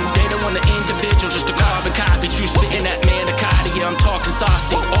Tzu. They don't want the individual, just a carbon copy. True spitting that manicotti, yeah, I'm talking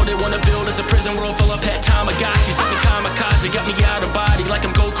saucy. All they wanna build is a prison world full of pet Tamagotchis. Got me kamikaze, got me out of body like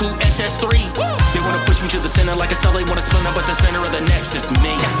I'm Goku SS3. They wanna push me to the center like a cell, they wanna splinter, but the center of the next is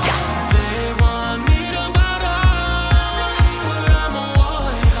me.